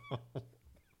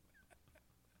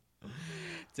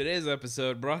 Today's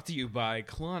episode brought to you by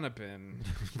Klonopin.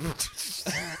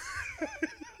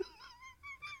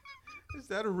 Is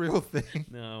that a real thing?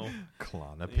 No.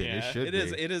 Klonopin. Yeah, It should it be.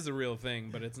 is. It is a real thing,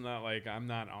 but it's not like I'm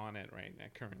not on it right now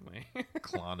currently.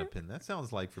 Klonopin. That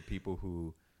sounds like for people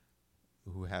who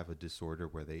have a disorder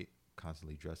where they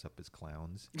constantly dress up as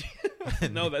clowns.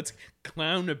 No, that's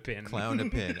Clownopin.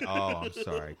 Clownopin. Oh, I'm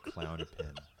sorry.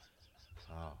 Clownopin.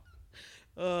 Oh.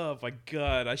 Oh my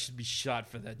god, I should be shot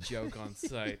for that joke on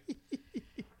site.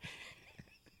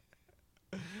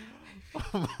 Oh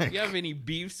my If you have any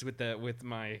beefs with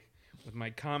my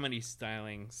comedy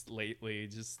stylings lately,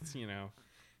 just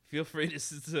feel free to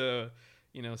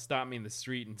stop me in the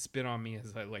street and spit on me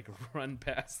as I like run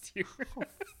past you.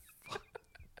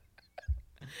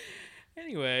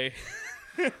 Anyway,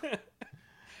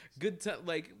 good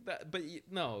like that, but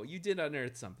no, you did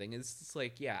unearth something. It's just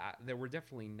like, yeah, there were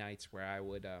definitely nights where I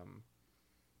would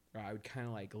kind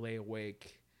of like lay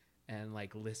awake and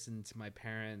like listen to my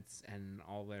parents and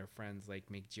all their friends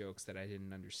like make jokes that I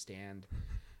didn't understand.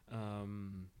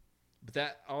 But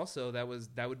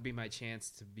that would be my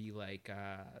chance to be like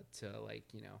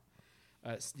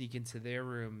sneak into their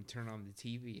room, turn on the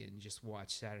TV, and just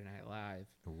watch Saturday Night Live.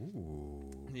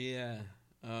 Ooh. Yeah.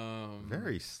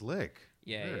 Very slick.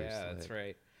 Yeah, Very yeah, slick. that's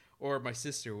right. Or my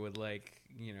sister would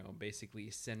basically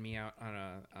send me out on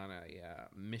a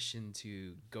mission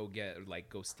to go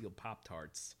steal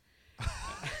Pop-Tarts.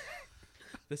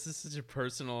 This is such a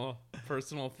personal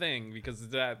thing because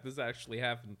this actually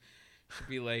happened. She'd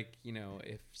be like,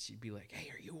 she'd be like, "Hey,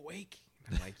 are you awake?"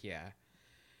 And I'm like, "Yeah."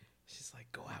 She's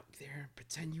like, "Go out there,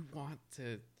 pretend you want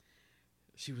to."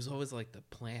 She was always like the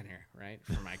planner, right,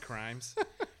 for my crimes.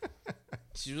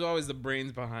 She was always the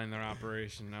brains behind their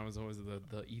operation. I was always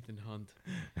the Ethan Hunt.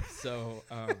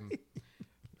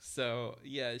 So,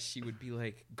 yeah, she would be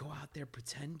like, "Go out there,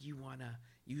 pretend you want to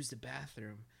use the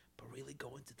bathroom, but really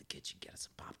go into the kitchen, get us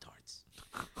some Pop-Tarts."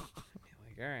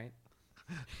 Like, all right.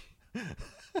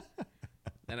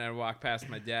 Then I'd walk past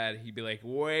my dad. He'd be like,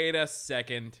 "Wait a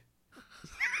second.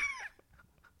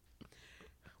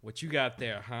 What you got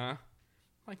there, huh?" I'm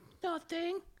like,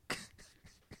 "Nothing.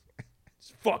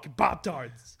 It's fucking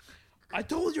Pop-Tarts. I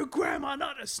told your grandma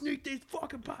not to sneak these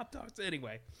fucking Pop-Tarts."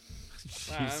 Anyway,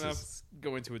 enough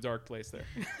going to a dark place there.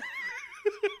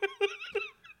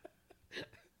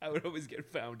 I would always get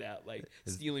found out, like,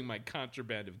 stealing my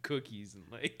contraband of cookies and,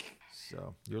 like...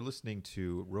 So, you're listening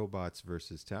to Robots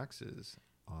versus Taxes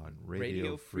on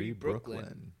Radio Free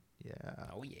Brooklyn.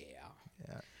 Yeah. Oh, yeah.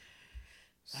 Yeah.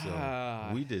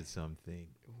 So, we did something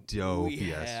dope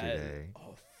yesterday.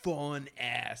 A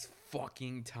fun-ass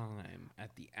fucking time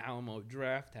at the Alamo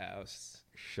Draft House.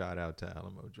 Shout out to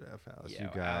Alamo Draft House. Yeah, you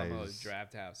guys, Alamo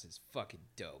Draft House is fucking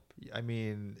dope. I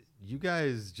mean, you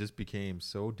guys just became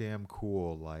so damn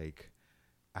cool, like,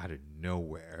 out of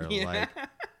nowhere. Yeah. Like,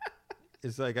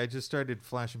 it's like I just started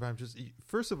flashing by.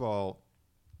 First of all,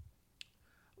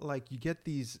 like, you get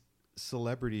these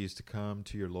celebrities to come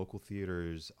to your local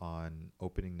theaters on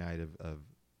opening night of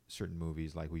certain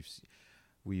movies. Like,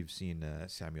 we've seen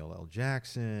Samuel L.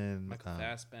 Jackson, Michael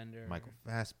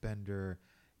Fassbender.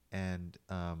 And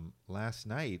last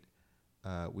night,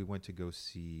 we went to go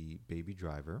see Baby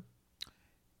Driver,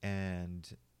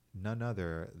 and none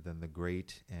other than the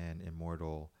great and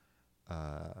immortal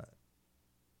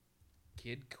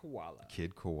Kid Koala.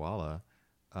 Kid Koala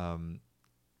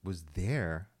was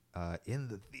there in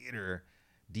the theater,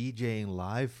 DJing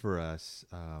live for us,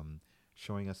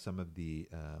 showing us some of the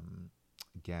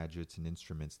gadgets and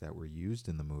instruments that were used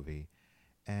in the movie.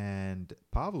 And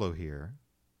Pablo here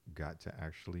got to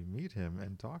actually meet him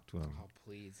and talk to him. Oh,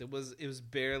 please. It was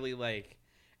barely like...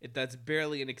 that's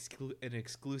barely an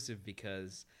exclusive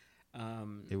because...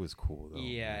 it was cool, though.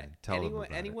 Yeah. Man. Tell them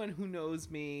about anyone who knows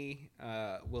me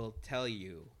will tell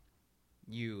you,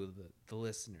 the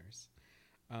listeners,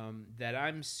 that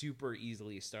I'm super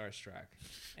easily starstruck.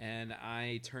 And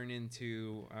I turn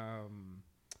into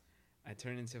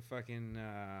fucking,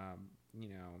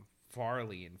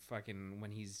 Farley and fucking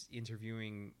when he's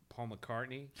interviewing Paul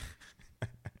McCartney.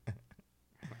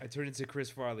 I turn into Chris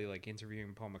Farley like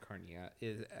interviewing Paul McCartney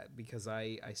because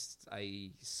I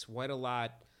sweat a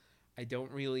lot. I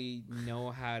don't really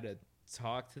know how to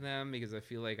talk to them because I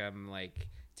feel like I'm like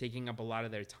taking up a lot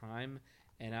of their time,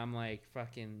 and I'm like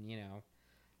fucking,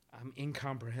 I'm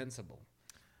incomprehensible.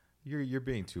 You're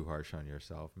being too harsh on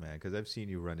yourself, man. Because I've seen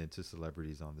you run into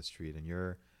celebrities on the street, and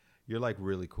you're like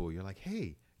really cool. You're like,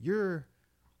 "Hey, you're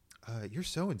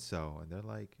so and so," and they're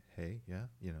like, "Hey, yeah,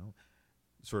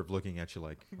 sort of looking at you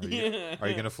like, are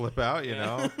you going to flip out, you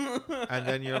know? And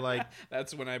then you're like...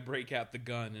 That's when I break out the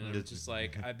gun, and I'm just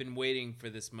like, I've been waiting for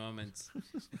this moment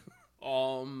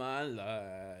all my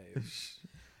life.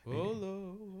 Oh,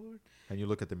 Lord. And you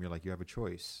look at them, you're like, you have a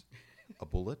choice. A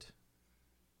bullet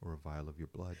or a vial of your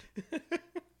blood. They're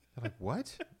like,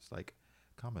 what? It's like,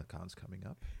 Comic-Con's coming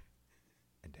up,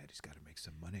 and Daddy's got to make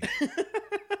some money.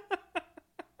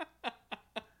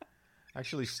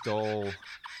 Actually stole...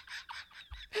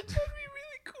 That'd be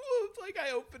really cool. It's like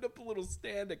I opened up a little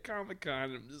stand at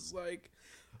Comic-Con, and I'm just like,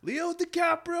 Leo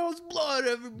DiCaprio's blood,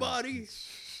 everybody.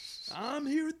 I'm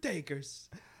here with takers.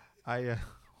 I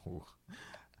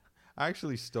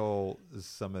actually stole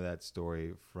some of that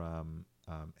story from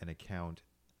an account,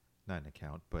 not an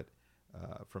account, but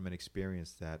from an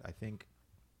experience that I think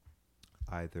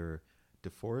either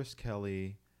DeForest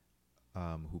Kelley,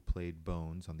 who played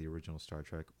Bones on the original Star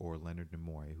Trek, or Leonard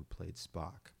Nimoy, who played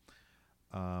Spock.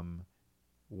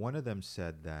 One of them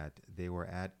said that they were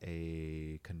at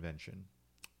a convention,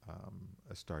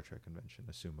 a Star Trek convention,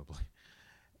 assumably.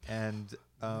 And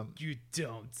you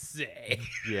don't say.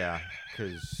 Yeah,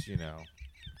 because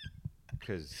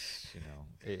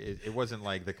it wasn't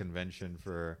like the convention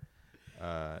for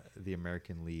the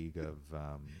American League of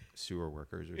Sewer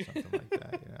Workers or something like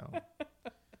that.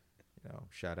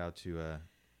 Shout out to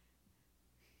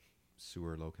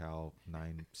Sewer Locale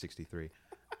 963.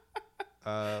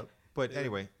 But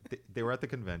anyway, they were at the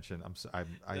convention. No, it's all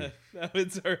right.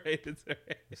 It's all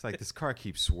right. It's like this car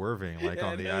keeps swerving like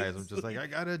on the eyes. I'm just like, I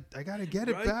gotta get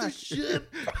it Ride back. the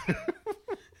ship.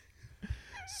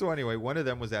 So anyway, one of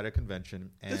them was at a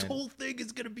convention, and This whole thing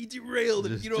is gonna be derailed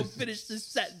if you don't finish this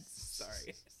sentence.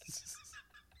 Sorry.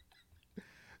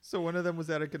 So one of them was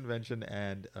at a convention,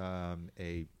 and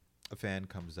a fan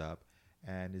comes up,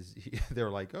 and they were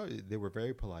like, oh, they were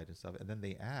very polite and stuff, and then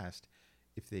they asked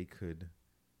if they could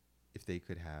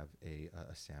have a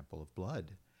sample of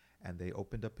blood, and they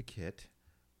opened up a kit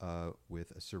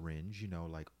with a syringe.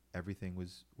 Like everything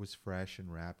was fresh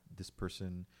and wrapped. This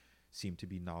person seemed to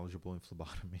be knowledgeable in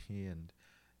phlebotomy, and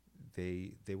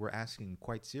they were asking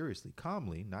quite seriously,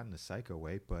 calmly, not in a psycho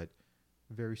way, but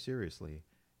very seriously.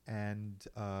 And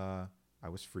I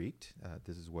was freaked.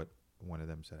 This is what one of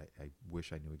them said. I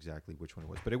wish I knew exactly which one it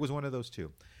was, but it was one of those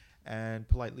two. And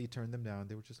politely turned them down.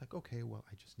 They were just like, okay, well,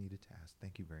 I just needed to ask.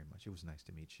 Thank you very much. It was nice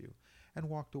to meet you. And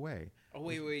walked away. Oh,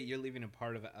 wait. You're leaving a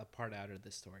part out of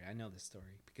this story. I know this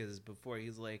story. Because before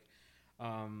he's like,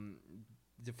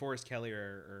 DeForest Kelley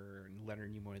or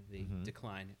Leonard Nimoy, they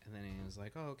declined. And then he was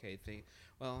like, oh, okay.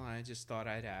 Well, I just thought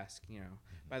I'd ask,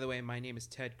 By the way, my name is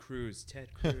Ted Cruz.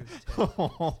 Ted Cruz.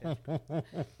 Ted Cruz.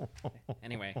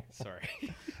 Anyway, sorry.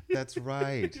 That's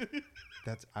right.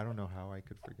 I don't know how I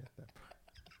could forget that part.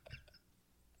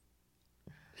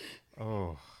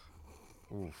 Oh,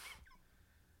 oof.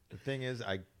 The thing is,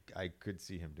 I could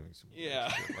see him doing some shit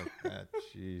like that.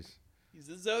 Jeez. He's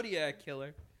a Zodiac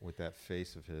killer. With that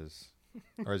face of his.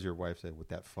 Or as your wife said, with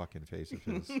that fucking face of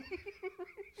his.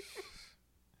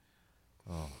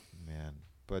 Oh, man.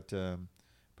 But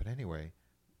anyway,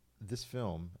 this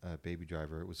film, Baby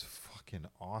Driver, it was fucking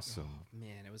awesome. Oh,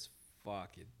 man, it was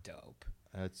fucking dope.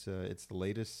 It's the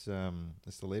latest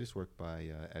work by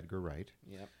Edgar Wright.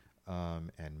 Yep.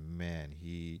 And man,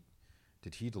 he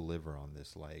deliver on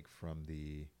this, like, from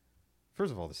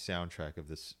first of all, the soundtrack of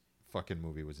this fucking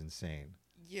movie was insane.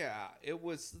 Yeah, it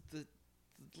was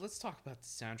let's talk about the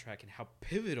soundtrack and how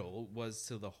pivotal it was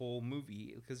to the whole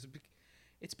movie, because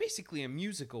it's basically a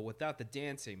musical without the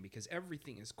dancing, because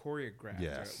everything is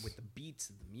choreographed with the beats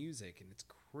of the music, and it's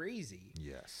crazy.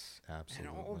 Yes, absolutely.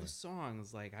 And all the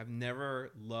songs, like, I've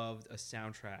never loved a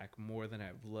soundtrack more than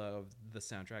I've loved the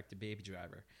soundtrack to Baby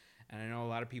Driver. And I know a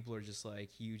lot of people are just like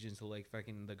huge into like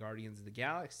fucking the Guardians of the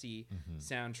Galaxy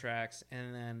soundtracks,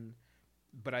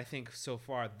 but I think so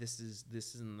far this is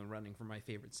in the running for my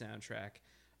favorite soundtrack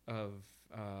of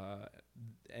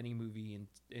any movie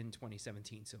in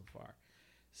 2017 so far.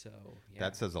 So yeah.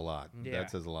 That says a lot. Yeah. That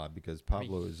says a lot, because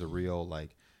Pablo is a real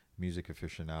like music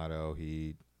aficionado.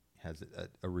 He has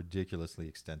a ridiculously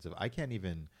extensive. I can't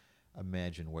even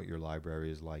imagine what your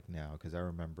library is like now, because I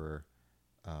remember.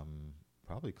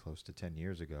 Probably close to 10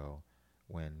 years ago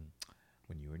when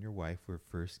you and your wife were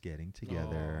first getting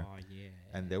together. Oh, yeah.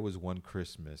 And there was one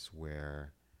Christmas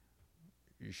where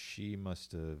she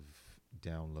must have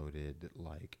downloaded,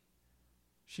 like,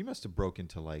 she must have broke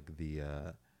into like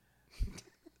the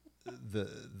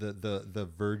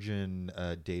Virgin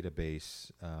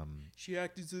database. She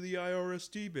hacked into the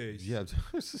IRS base. Yeah.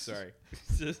 Sorry.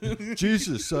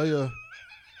 Jesus, I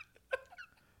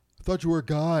thought you were a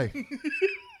guy.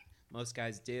 Most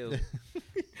guys do.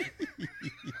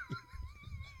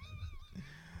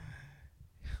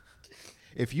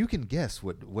 If you can guess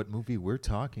what movie we're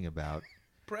talking about,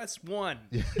 Press 1.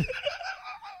 If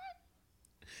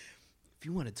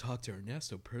you want to talk to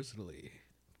Ernesto personally,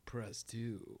 press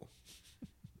 2.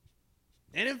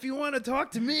 And if you want to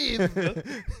talk to me,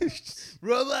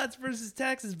 Robots versus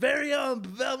Texas' very own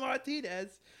Pavel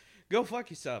Martinez, go fuck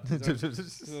yourself. I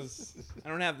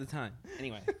don't have the time.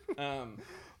 Anyway. Go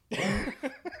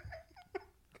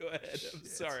ahead. I'm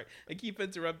sorry. I keep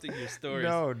interrupting your stories.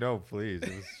 No, please.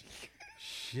 It was,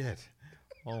 shit.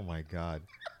 Oh, my God.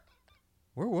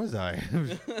 Where was I?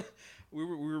 We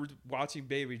were watching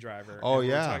Baby Driver. Oh, and we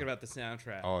yeah. were talking about the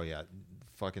soundtrack. Oh, yeah.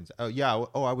 Fucking. Oh, yeah.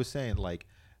 Oh, I was saying, like,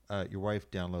 your wife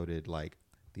downloaded, like,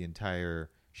 the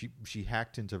entire. She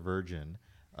hacked into Virgin.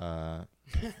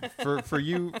 For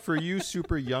you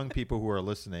super young people who are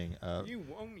listening, You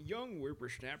young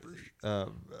whippersnappers.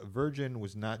 Virgin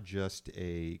was not just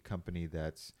a company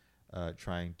that's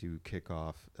trying to kick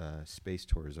off space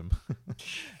tourism.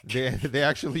 they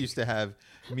actually used to have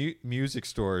music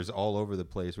stores all over the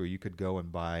place where you could go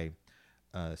and buy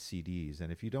CDs.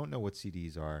 And if you don't know what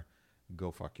CDs are,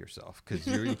 go fuck yourself because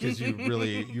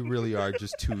you really are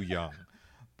just too young.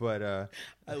 But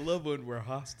I love when we're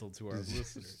hostile to our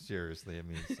listeners. Seriously, I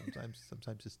mean,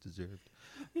 sometimes it's deserved.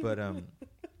 But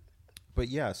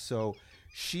yeah, so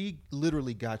she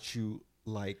literally got you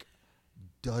like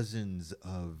dozens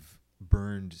of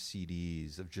burned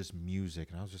CDs of just music,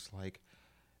 and I was just like,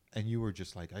 and you were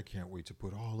just like, I can't wait to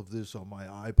put all of this on my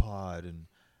iPod, and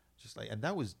just like, and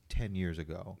that was 10 years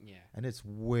ago. Yeah. And it's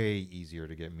way easier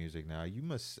to get music now.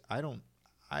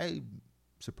 I'm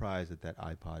surprised that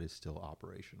iPod is still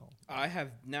operational. I have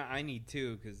now. I need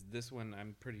two because this one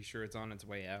I'm pretty sure it's on its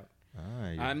way out. Ah,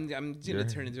 I'm gonna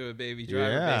turn into a baby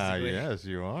driver. Yeah, basically. Yes,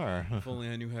 you are. If only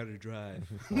I knew how to drive.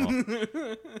 Well,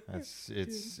 it's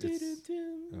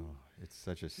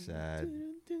such a sad.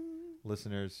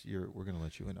 Listeners, we're gonna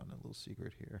let you in on a little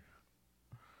secret here.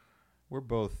 We're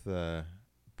both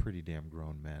pretty damn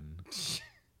grown men.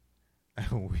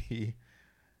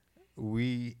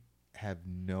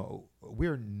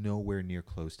 We're nowhere near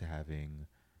close to having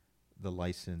the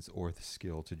license or the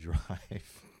skill to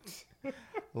drive.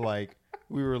 Like,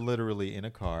 we were literally in a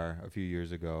car a few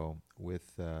years ago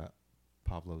with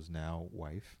Pablo's now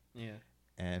wife. Yeah.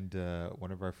 And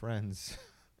one of our friends.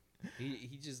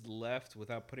 He just left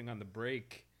without putting on the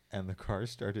brake. And the car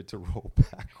started to roll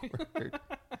backward.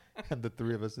 And the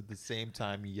three of us at the same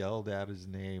time yelled out his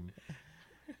name.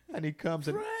 And he comes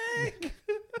Frank!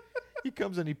 He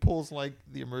comes and he pulls like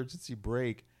the emergency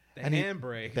brake. The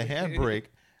handbrake. The handbrake.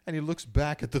 And he looks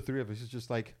back at the three of us. He's just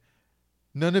like,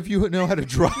 none of you know how to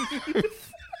drive.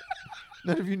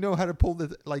 None of you know how to pull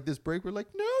this brake. We're like,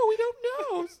 no, we don't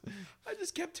know. I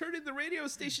just kept turning the radio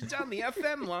station down the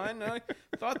FM line. I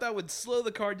thought that would slow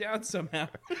the car down somehow.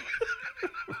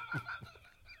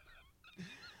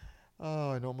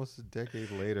 Oh, and almost a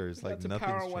decade later, it's like nothing's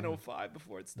Power changed. 105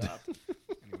 before it stopped.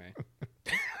 Anyway.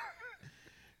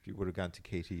 If you would have gone to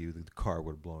KTU, the car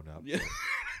would have blown up. Yeah.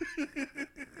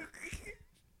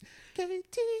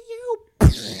 KTU.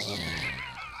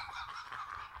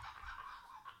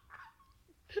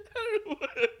 I don't know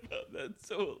what about that. It's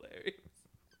so hilarious.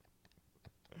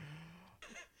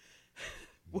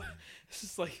 What? It's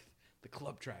just like the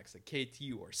club tracks at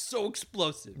KTU are so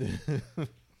explosive.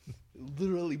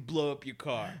 Literally blow up your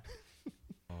car.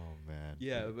 Oh, man.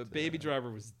 Yeah, but Baby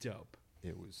Driver was dope.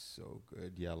 It was so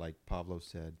good. Yeah, like Pablo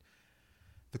said,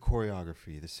 the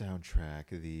choreography, the soundtrack,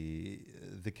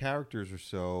 the characters are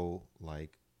so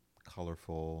like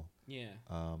colorful. Yeah.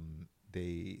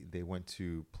 They went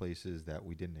to places that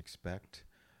we didn't expect.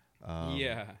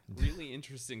 Yeah, really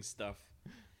interesting stuff.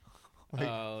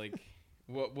 Like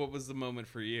what was the moment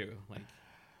for you? Like,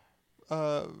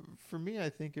 for me,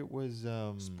 I think it was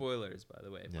spoilers, by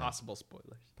the way, yeah. Possible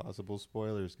spoilers. Possible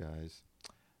spoilers, guys.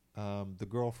 The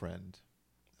girlfriend,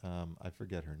 I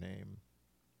forget her name.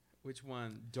 Which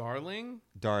one? Darling?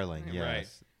 Darling, yes. Right.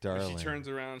 Darling. When she turns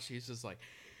around, she's just like,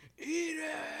 eat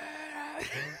it!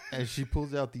 And she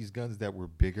pulls out these guns that were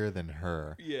bigger than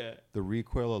her. Yeah. The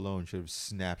recoil alone should have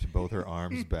snapped both her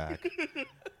arms back.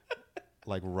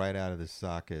 Like right out of the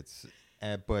sockets.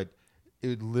 But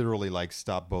it literally like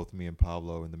stopped both me and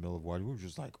Pablo in the middle of watching. We were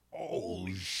just like,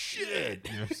 holy shit.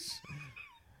 You know?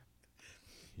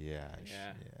 Yeah.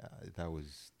 That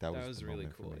was the really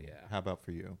moment cool. for me. Yeah. How about for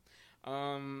you?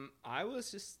 I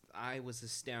was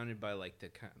astounded by like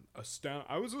I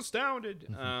was astounded.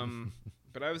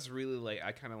 But I was really like,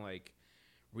 I kind of like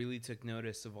really took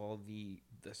notice of all the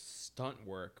stunt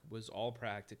work was all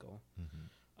practical.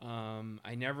 Mm-hmm.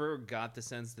 I never got the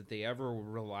sense that they ever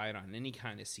relied on any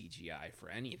kind of CGI for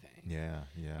anything. Yeah.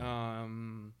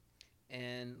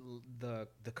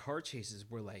 the car chases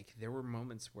were like, there were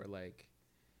moments where like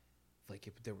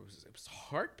it was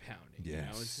heart pounding. Yes. You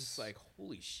know, it's just like,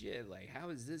 holy shit, like how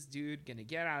is this dude gonna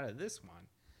get out of this one?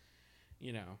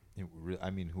 You know,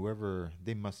 I mean, whoever,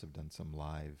 they must have done some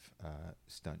live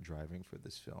stunt driving for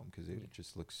this film, because it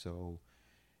just looks so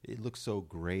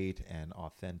great and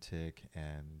authentic,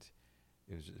 and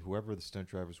it was whoever the stunt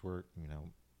drivers were, you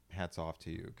know, hats off to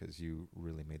you, because you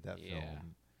really made that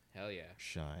film hell yeah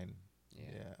shine.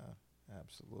 Yeah.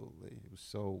 Absolutely. It was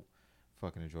so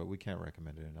fucking enjoyable. We can't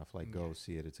recommend it enough. Like, go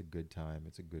see it. It's a good time.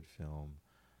 It's a good film.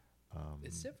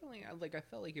 It's definitely like, I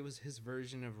felt like it was his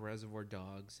version of Reservoir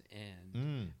Dogs,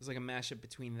 and it was like a mashup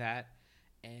between that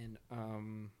and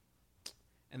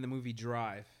the movie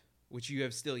Drive, which you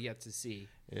have still yet to see.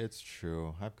 It's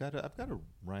true. I've got a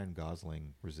Ryan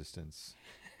Gosling resistance.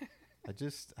 I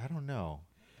don't know.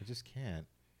 I just can't.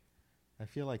 I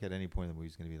feel like at any point in the movie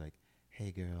he's going to be like,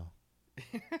 "Hey girl,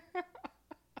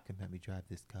 come let me drive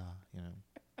this car," you know.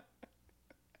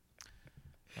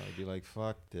 I would be like,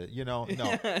 "Fuck that," you know.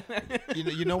 No,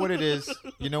 you know what it is.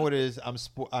 You know what it is.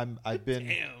 I've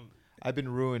been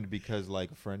ruined because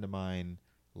like a friend of mine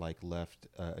like left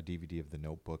a DVD of The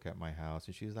Notebook at my house,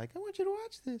 and she was like, "I want you to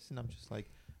watch this," and I'm just like,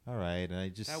 "All right," and I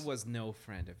just that was no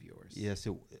friend of yours. Yes.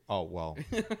 Oh well.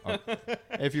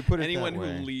 If you put it anyone that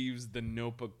way. who leaves The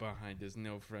Notebook behind is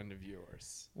no friend of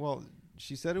yours. Well,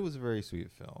 she said it was a very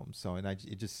sweet film, so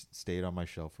it just stayed on my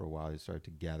shelf for a while. It started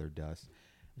to gather dust.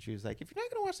 And she was like, "If you're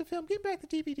not going to watch the film, give back the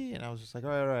DVD." And I was just like,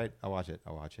 all right, I'll watch it.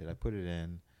 I put it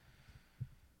in.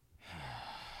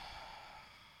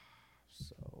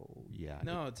 So, yeah.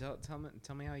 No, tell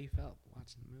me how you felt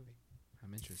watching the movie.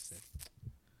 I'm interested.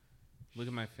 Look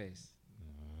at my face.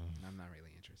 I'm not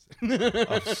really interested.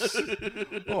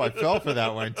 Oh, I fell for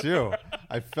that one, too.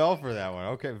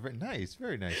 Okay, very nice,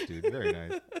 dude. Very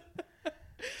nice.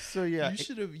 So yeah,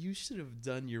 you should have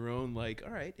done your own. Like,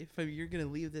 all right, if you're gonna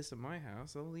leave this at my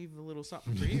house, I'll leave a little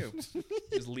something for you.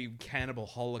 Just leave Cannibal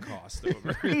Holocaust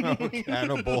over.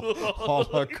 Cannibal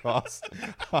Holocaust.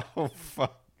 Oh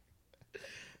fuck!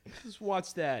 Just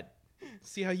watch that.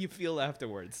 See how you feel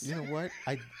afterwards. You know what?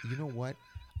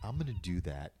 I'm gonna do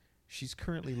that. She's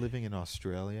currently living in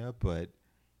Australia, but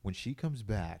when she comes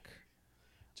back,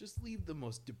 just leave the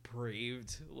most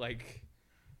depraved, like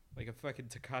a fucking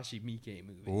Takashi Miike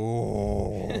movie.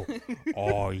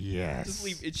 Oh yes. Just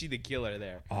leave Itchy the Killer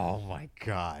there. Oh my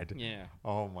god. Yeah.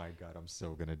 Oh my god, I'm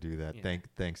so gonna do that. Yeah.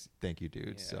 Thank you,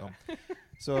 dude. Yeah.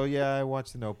 So yeah, I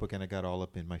watched The Notebook and I got all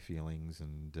up in my feelings,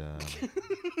 and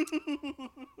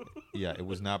yeah, it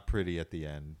was not pretty at the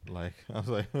end. Like I was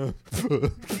like,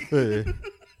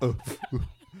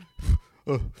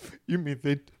 you mean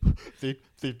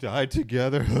they died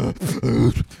together?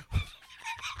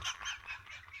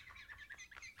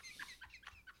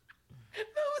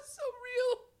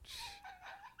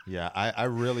 Yeah, I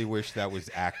really wish that was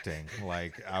acting.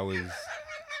 Like I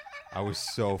was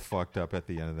so fucked up at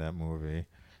the end of that movie.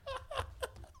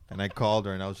 And I called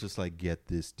her and I was just like, "Get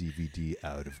this DVD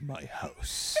out of my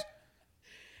house."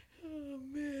 Oh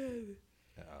man.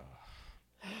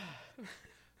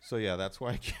 So yeah, that's why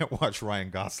I can't watch Ryan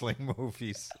Gosling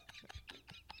movies.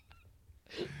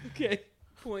 Okay,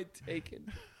 point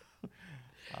taken.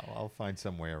 I'll find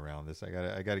some way around this. I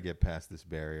gotta get past this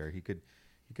barrier. He could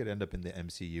end up in the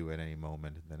MCU at any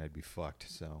moment, and then I'd be fucked.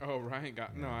 So. Oh, Ryan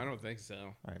got no. I don't think so.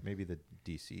 All right, maybe the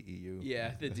DCEU.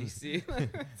 Yeah, the DC.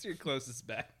 It's your closest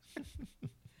bet.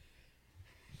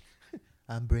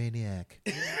 I'm Brainiac.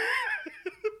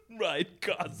 Ryan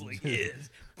Gosling is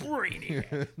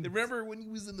Brainiac. Remember when he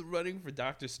was in the running for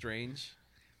Doctor Strange?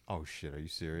 Oh shit! Are you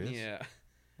serious? Yeah.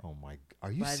 Oh my!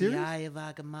 Are you serious? By the eye of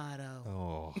Agamotto.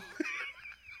 Oh.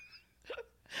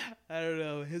 I don't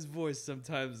know. His voice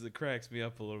sometimes it cracks me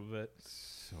up a little bit.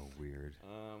 So weird.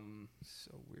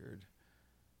 So weird.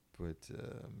 But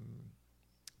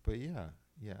yeah.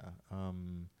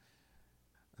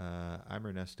 I'm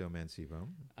Ernesto Mancivo.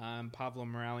 I'm Pablo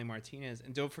Morales Martinez,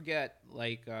 and don't forget,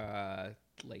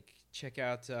 check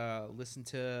out, listen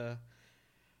to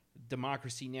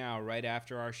Democracy Now! Right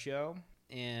after our show.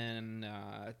 And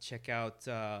check out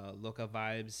Loca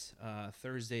Vibes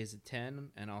Thursdays at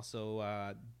 10, and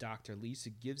also Dr. Lisa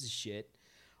Gives a Shit,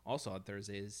 also on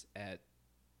Thursdays at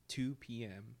 2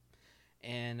 p.m.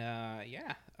 And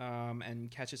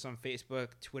and catch us on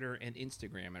Facebook, Twitter, and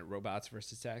Instagram at Robots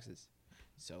vs. Taxes.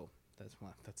 So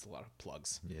that's a lot of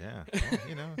plugs. Yeah,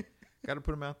 well, Got to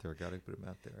put them out there. Got to put them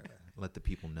out there. Let the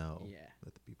people know. Yeah.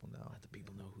 Let the people know. Let the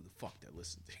people know who the fuck they're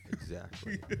listening to.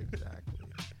 Exactly. Exactly.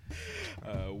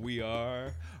 We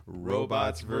are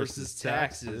Robots versus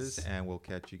Taxes. And we'll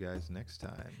catch you guys next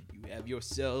time. You have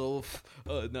yourself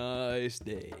a nice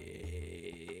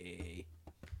day.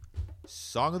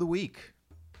 Song of the week.